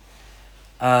of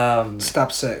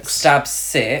Stab 6. Stab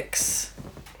 6,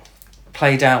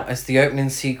 played out as the opening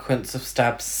sequence of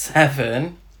Stab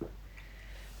 7,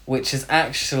 which is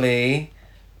actually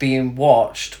being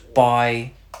watched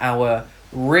by our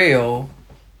real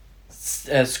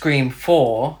Scream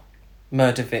 4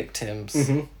 murder victims,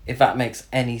 if that makes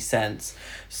any sense.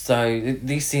 So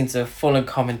these scenes are full of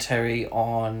commentary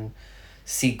on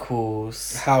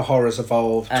sequels, how horror's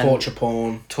evolved, torture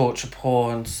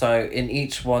porn. So in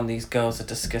each one these girls are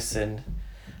discussing,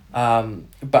 but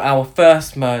our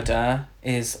first murder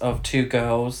is of 2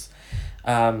 girls.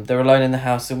 They're alone in the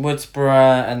house in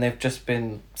Woodsboro and they've just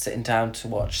been sitting down to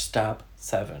watch Stab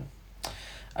 7.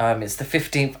 It's the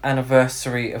 15th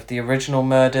anniversary of the original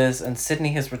murders and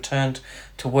Sydney has returned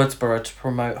to Woodsboro to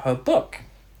promote her book,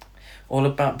 all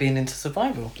about being into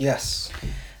survival. Yes.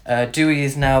 Dewey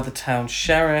is now the town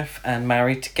sheriff and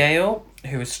married to Gail.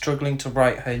 who is struggling to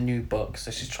write her new book.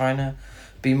 So she's trying to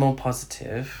be more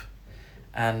positive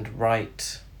and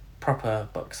write proper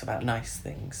books about nice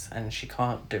things, and she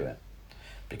can't do it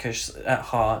because at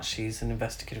heart she's an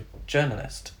investigative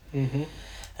journalist. Mm-hmm.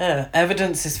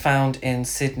 Evidence is found in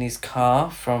Sydney's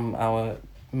car from our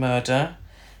murder,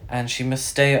 and she must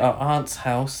stay at her aunt's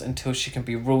house until she can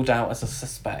be ruled out as a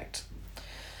suspect.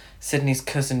 Sydney's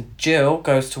cousin Jill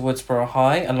goes to Woodsboro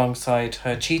High alongside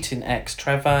her cheating ex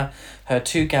Trevor, her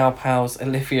two gal pals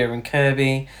Olivia and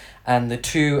Kirby, and the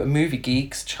two movie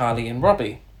geeks Charlie and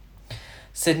Robbie.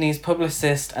 Sydney's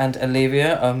publicist and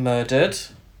Olivia are murdered.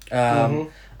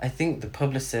 I think the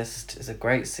publicist is a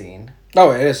great scene.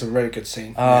 Oh, it is a really good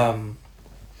scene. But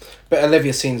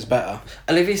Olivia's scene's better.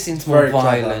 Olivia seems more Very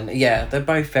violent. clever. Yeah, they're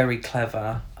both very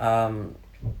clever. I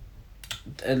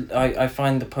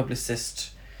find the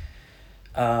publicist,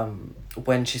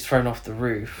 when she's thrown off the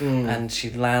roof and she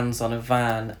lands on a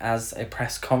van as a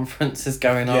press conference is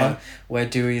going on, where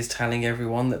Dewey is telling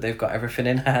everyone that they've got everything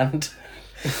in hand.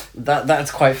 That's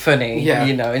quite funny,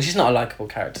 you know, and she's not a likeable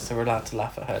character, so we're allowed to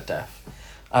laugh at her death.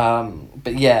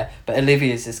 But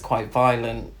Olivia's is quite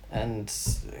violent, and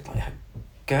like her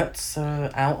guts are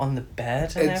out on the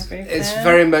bed and everything. It's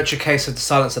very much a case of the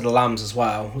Silence of the Lambs as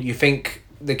well. You think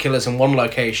the killer's in one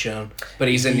location, but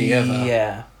he's in the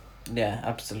other. Yeah,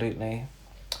 absolutely.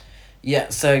 Yeah,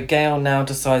 so Gail now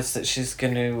decides that she's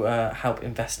going to help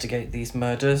investigate these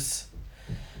murders.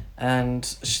 And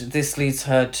this leads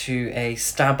her to a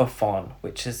Stabathon,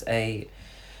 which is a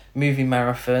movie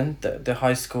marathon that the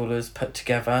high schoolers put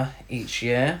together each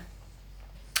year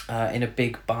in a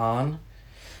big barn.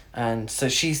 And so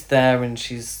she's there and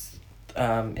she's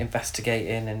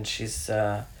investigating, and she's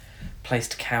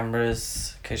placed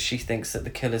cameras because she thinks that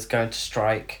the killer's going to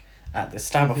strike at the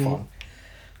Stabathon.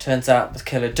 Turns out the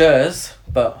killer does,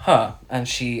 but her, and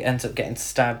she ends up getting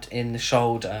stabbed in the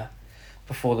shoulder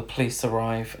before the police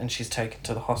arrive, and she's taken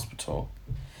to the hospital.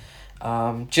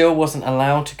 Jill wasn't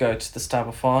allowed to go to the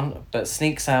Stabathon, but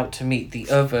sneaks out to meet the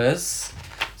others,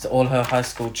 so all her high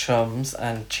school chums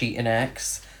and cheating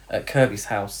ex, at Kirby's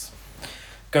house.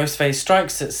 Ghostface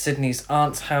strikes at Sydney's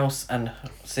aunt's house, and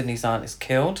Sydney's aunt is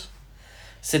killed.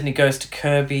 Sydney goes to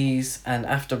Kirby's, and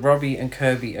after Robbie and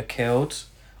Kirby are killed,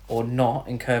 or not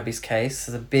in Kirby's case,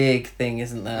 there's a big thing,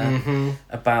 isn't there,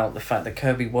 about the fact that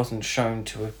Kirby wasn't shown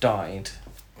to have died.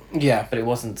 Yeah. But it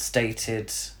wasn't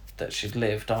stated that she'd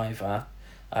lived either.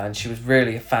 And she was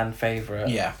really a fan favourite.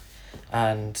 Yeah.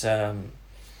 And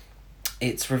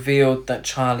it's revealed that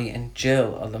Charlie and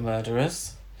Jill are the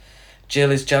murderers.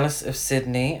 Jill is jealous of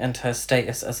Sydney and her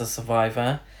status as a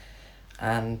survivor.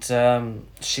 And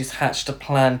she's hatched a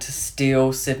plan to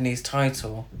steal Sydney's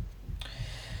title.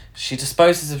 She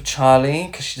disposes of Charlie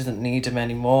because she doesn't need him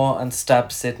anymore and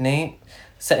stabs Sydney,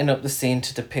 setting up the scene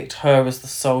to depict her as the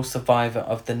sole survivor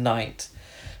of the night.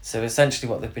 So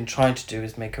essentially what they've been trying to do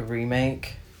is make a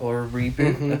remake or a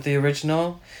reboot of the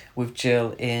original with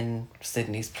Jill in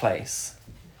Sydney's place.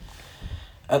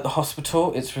 At the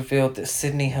hospital, it's revealed that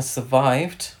Sydney has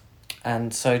survived,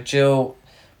 and so Jill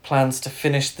plans to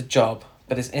finish the job,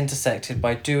 but is intersected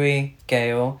by Dewey,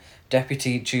 Gale,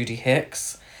 Deputy Judy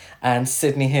Hicks, and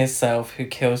Sydney herself, who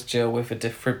kills Jill with a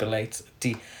defibrillator.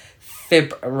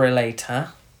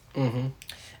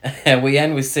 We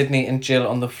end with Sydney and Jill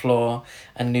on the floor,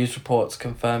 and news reports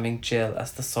confirming Jill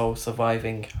as the sole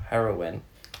surviving heroine.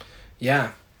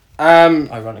 Yeah.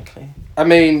 Ironically. I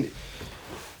mean,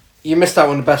 you missed out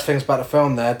one of the best things about the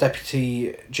film there,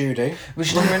 Deputy Judy. We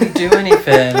shouldn't really do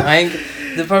anything.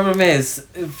 The problem is,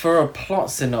 for a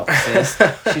plot synopsis,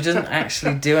 she doesn't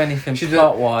actually do anything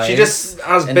plot-wise. She just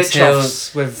has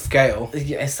bitch-offs with Gale.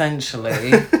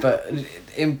 Essentially, but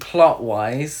in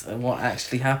plot-wise, and what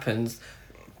actually happens,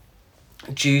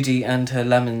 Judy and her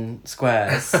lemon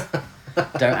squares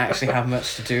don't actually have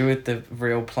much to do with the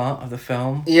real plot of the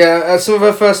film. Yeah, some of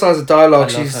her first lines of dialogue,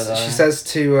 she she says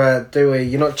to Dewey,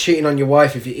 "You're not cheating on your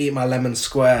wife if you eat my lemon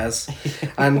squares."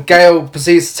 And Gale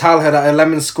proceeds to tell her that her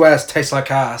lemon squares taste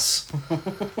like ass.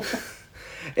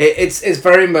 It's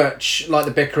very much like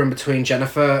the bickering between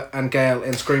Jennifer and Gale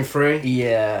in Scream 3.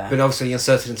 Yeah. But obviously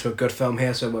inserted into a good film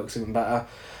here, so it works even better.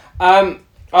 One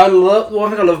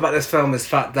thing I love about this film is the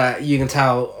fact that you can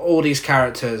tell all these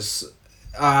characters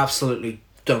are absolutely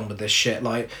done with this shit.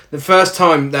 Like, the first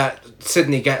time that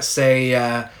Sydney gets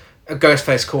a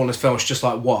Ghostface call in this film, she's just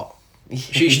like, what?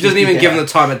 She doesn't even give him the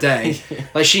time of day.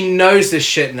 Like, she knows this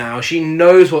shit now. She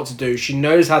knows what to do. She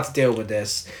knows how to deal with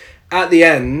this. At the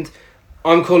end,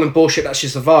 I'm calling bullshit that she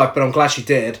survived, but I'm glad she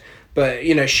did. But,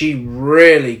 you know, she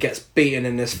really gets beaten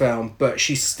in this film, but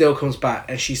she still comes back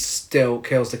and she still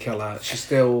kills the killer. She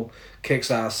still kicks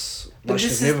ass like she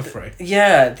does in the other three.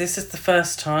 Yeah, this is the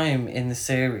first time in the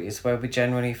series where we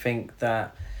generally think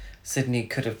that Sydney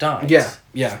could have died. Yeah,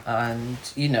 yeah. And,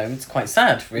 you know, it's quite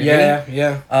sad, really. Yeah,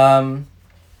 yeah.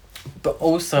 But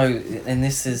also, and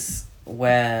this is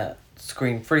where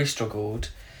Scream 3 struggled,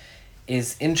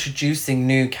 is introducing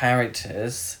new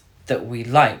characters that we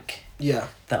like. Yeah.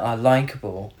 That are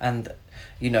likable. And,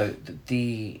 you know,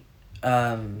 the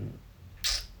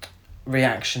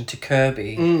reaction to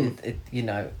Kirby, it you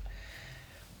know,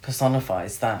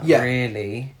 personifies that,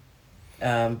 really.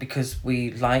 Because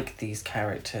we like these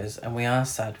characters and we are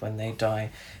sad when they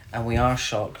die and we are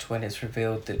shocked when it's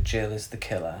revealed that Jill is the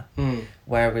killer.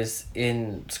 Whereas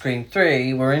in Scream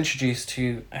 3, we're introduced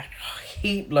to a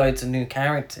heap loads of new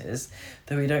characters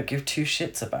that we don't give two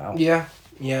shits about. Yeah,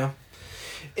 yeah.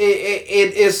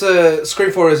 It is a...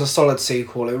 Scream 4 is a solid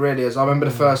sequel, it really is. I remember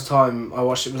the first time I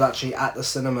watched it was actually at the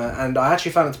cinema, and I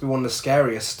actually found it to be one of the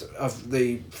scariest of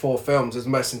the 4 films. It's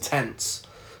the most intense,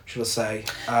 should I say.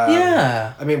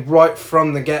 Yeah. I mean, right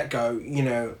from the get-go, you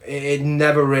know, it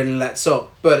never really lets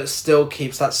up, but it still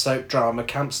keeps that soap drama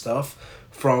camp stuff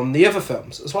from the other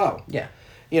films as well. Yeah.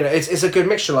 You know, it's a good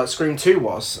mixture like Scream 2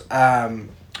 was.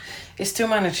 It still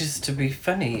manages to be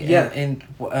funny. Yeah.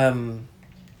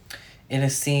 In a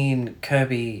scene,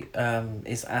 Kirby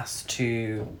is asked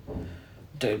to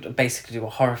basically do a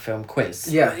horror film quiz.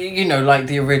 Yeah. You know, like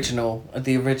the original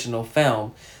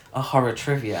film, a horror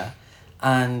trivia.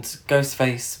 And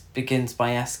Ghostface begins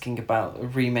by asking about a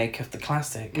remake of the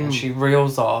classic. And she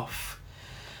reels off,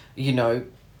 you know...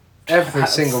 Every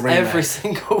single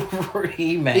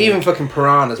remake. Even fucking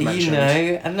Piranha's mentioned. You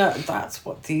know, and that's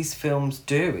what these films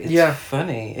do. It's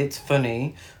funny. It's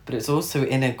funny, but it's also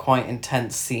in a quite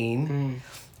intense scene.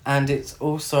 And it's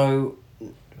also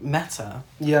meta.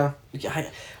 Yeah.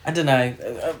 I don't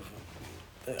know.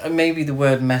 Maybe the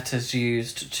word meta's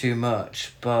used too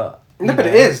much, but... No, but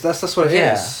it is. That's what it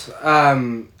is. I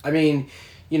mean,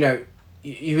 you know,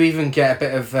 you even get a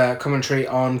bit of commentary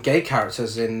on gay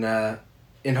characters in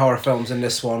horror films in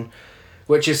this one,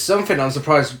 which is something I'm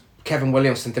surprised Kevin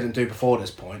Williamson didn't do before this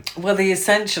point. Well, he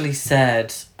essentially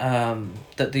said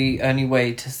that the only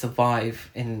way to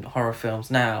survive in horror films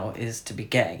now is to be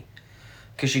gay.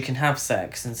 Because you can have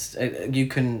sex and you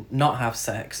can not have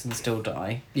sex and still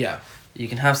die. Yeah. You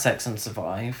can have sex and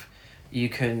survive. You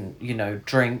can, you know,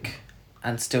 drink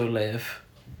and still live.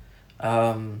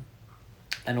 And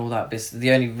all that business.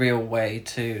 The only real way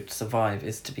to survive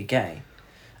is to be gay.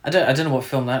 I don't know what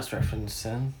film that's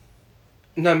referencing.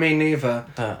 No, me neither.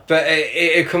 But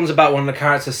it comes about one of the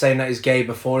characters saying that he's gay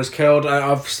before he's killed.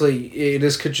 Obviously,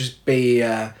 this could just be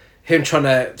him trying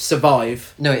to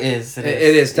survive. No, it is. It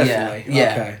is definitely.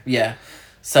 Yeah. Okay. Yeah.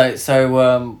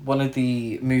 So one of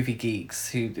the movie geeks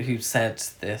who said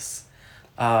this,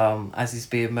 as he's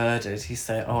being murdered, he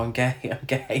said, "Oh, I'm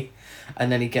gay,"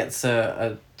 and then he gets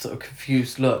a sort of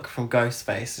confused look from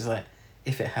Ghostface. He's like,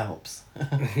 "If it helps."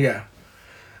 Yeah.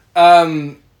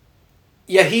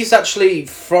 Yeah, he's actually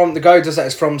from... The guy who does that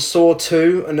is from Saw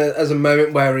 2, and there's a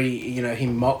moment where he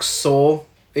mocks Saw.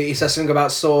 He says something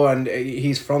about Saw, and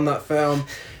he's from that film.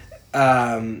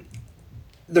 The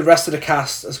rest of the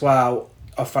cast as well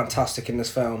are fantastic in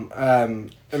this film. I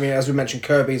mean, as we mentioned,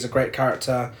 Kirby's a great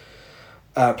character.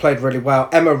 Played really well.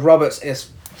 Emma Roberts is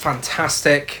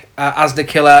fantastic as the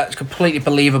killer. It's completely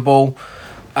believable.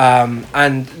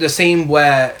 And the scene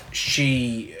where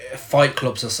she Fight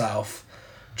Clubs herself,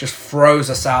 just throws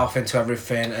herself into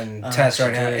everything and tears her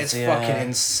own hair. It's fucking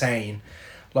insane.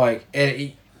 Like,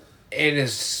 it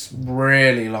is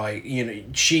really, like, you know,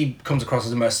 she comes across as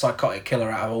the most psychotic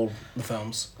killer out of all the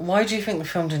films. Why do you think the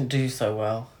film didn't do so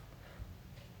well?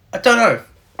 I don't know.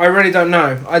 I really don't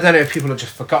know. I don't know if people have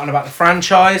just forgotten about the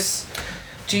franchise.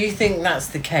 Do you think that's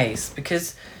the case?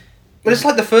 Because... But it's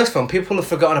like the first film. People have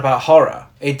forgotten about horror.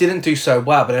 It didn't do so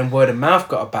well, but then word of mouth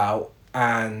got about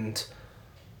and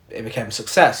it became a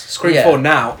success. Scream 4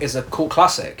 now is a cult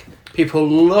classic. People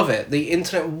love it. The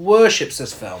internet worships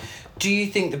this film. Do you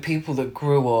think the people that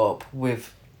grew up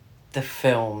with the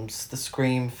films, the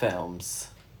Scream films,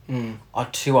 are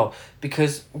too old?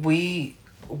 Because we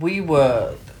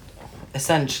were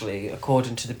essentially,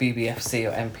 according to the BBFC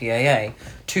or MPAA,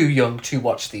 too young to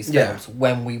watch these films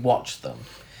when we watched them.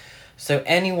 So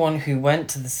anyone who went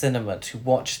to the cinema to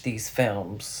watch these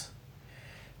films,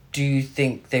 do you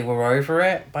think they were over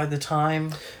it by the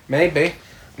time? Maybe.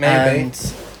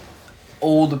 And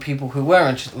all the people who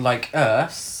weren't, like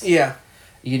us, yeah,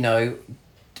 you know,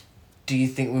 do you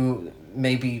think we'll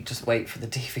maybe just wait for the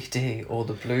DVD or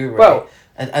the Blu-ray? Well,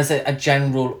 as a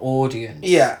general audience.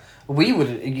 Yeah. We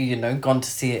would, gone to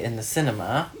see it in the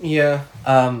cinema. Yeah.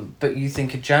 But you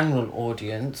think a general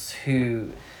audience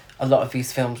who a lot of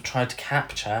these films try to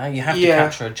capture, you have to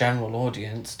capture a general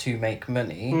audience to make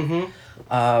money.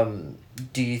 Mm-hmm.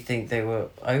 Do you think they were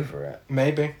over it?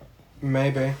 Maybe.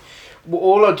 Well,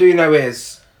 all I do know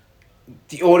is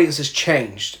the audience has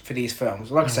changed for these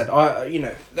films. Like I said,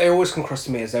 they always come across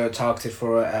to me as they were targeted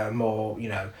for a more,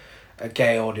 a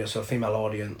gay audience or a female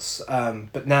audience.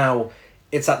 But now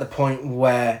it's at the point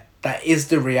where that is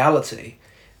the reality,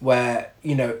 where,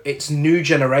 it's new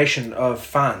generation of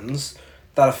fans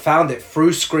that have found it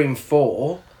through Scream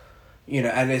 4,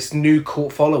 and its new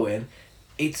cult following.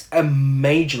 It's a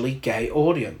majorly gay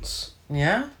audience.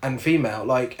 Yeah? And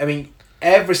female.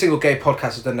 Every single gay podcast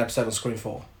has done an episode on Scream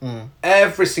 4.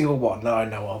 Every single one that I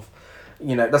know of.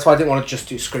 That's why I didn't want to just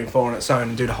do Scream 4 on its own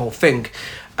and do the whole thing.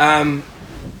 That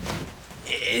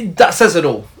says it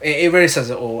all. It really says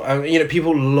it all.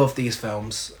 People love these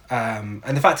films. And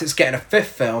the fact it's getting a fifth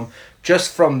film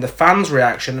just from the fans'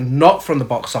 reaction and not from the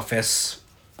box office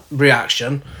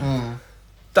reaction.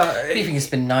 I think it's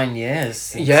been 9 years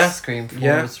since Scream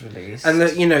 4 was released. And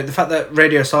the fact that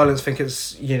Radio Silence think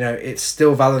it's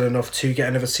still valid enough to get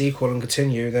another sequel and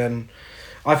continue, then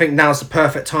I think now's the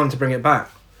perfect time to bring it back.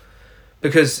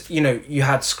 Because, you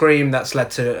had Scream that's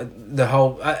led to the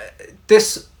whole...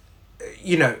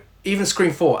 even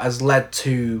Scream 4 has led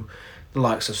to the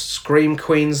likes of Scream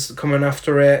Queens coming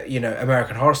after it.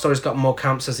 American Horror Story's got more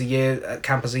camp as the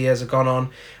years have gone on.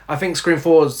 I think Scream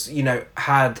 4's,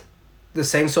 had the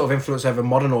same sort of influence over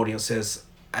modern audiences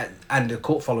and the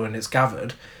cult following it's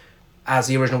gathered as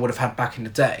the original would have had back in the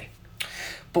day.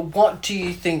 But what do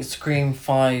you think Scream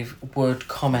 5 would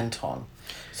comment on?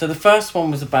 So the first one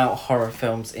was about horror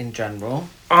films in general.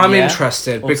 I'm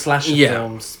interested. Or slasher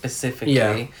films specifically.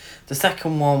 Yeah. The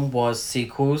second one was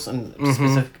sequels and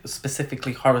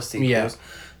specifically horror sequels. Yeah.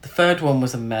 The third one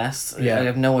was a mess. I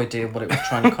have no idea what it was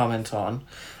trying to comment on.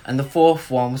 And the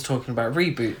fourth one was talking about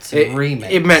reboots and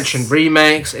remakes. It mentioned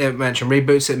remakes, it mentioned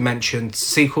reboots, it mentioned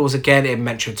sequels again, it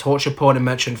mentioned torture porn, it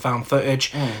mentioned found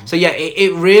footage. So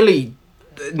it really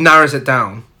narrows it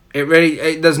down. It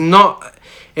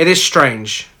is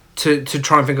strange to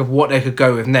try and think of what they could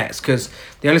go with next, because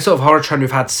the only sort of horror trend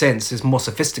we've had since is more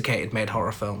sophisticated made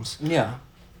horror films. Yeah.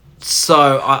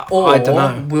 So, I don't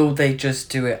know. Or will they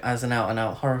just do it as an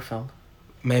out-and-out horror film?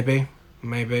 Maybe.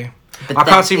 But I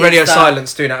can't see Radio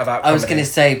Silence doing that without comedy. I was going to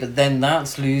say, but then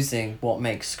that's losing what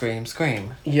makes Scream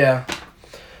Scream. Yeah.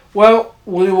 Well,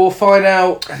 we will find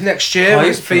out next year when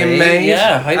it's being made.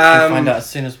 Yeah, hopefully find out as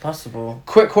soon as possible.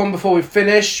 Quick one before we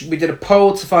finish. We did a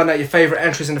poll to find out your favourite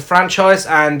entries in the franchise,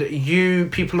 and you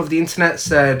people of the internet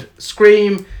said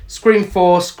Scream, Scream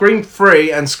 4, Scream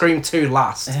 3, and Scream 2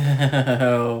 last.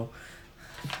 Oh.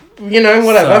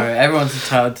 Whatever. Sorry, everyone's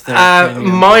entitled to their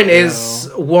opinion. Mine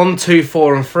is 1, 2,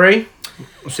 4, and 3. I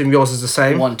assume yours is the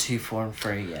same. 1, 2, 4, and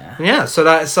 3, yeah. Yeah, so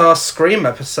that's our Scream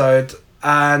episode.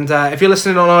 And if you're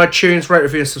listening on iTunes, rate,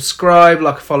 review, and subscribe,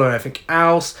 like, follow, and everything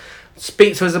else.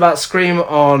 Speak to us about Scream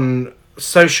on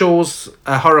socials,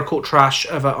 Horror Cult Trash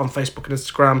over on Facebook and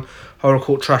Instagram, Horror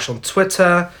Cult Trash on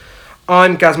Twitter.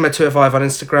 I'm Gazmo205 on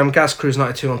Instagram,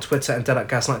 GazCruise92 on Twitter, and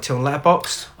Dead@Gaz92 on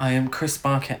Letterboxd. I am Chris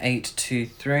Barker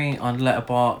 823 on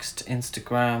Letterboxd,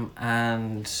 Instagram,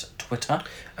 and Twitter.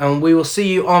 And we will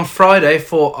see you on Friday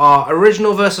for our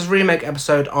original versus remake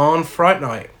episode on Fright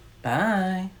Night.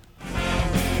 Bye.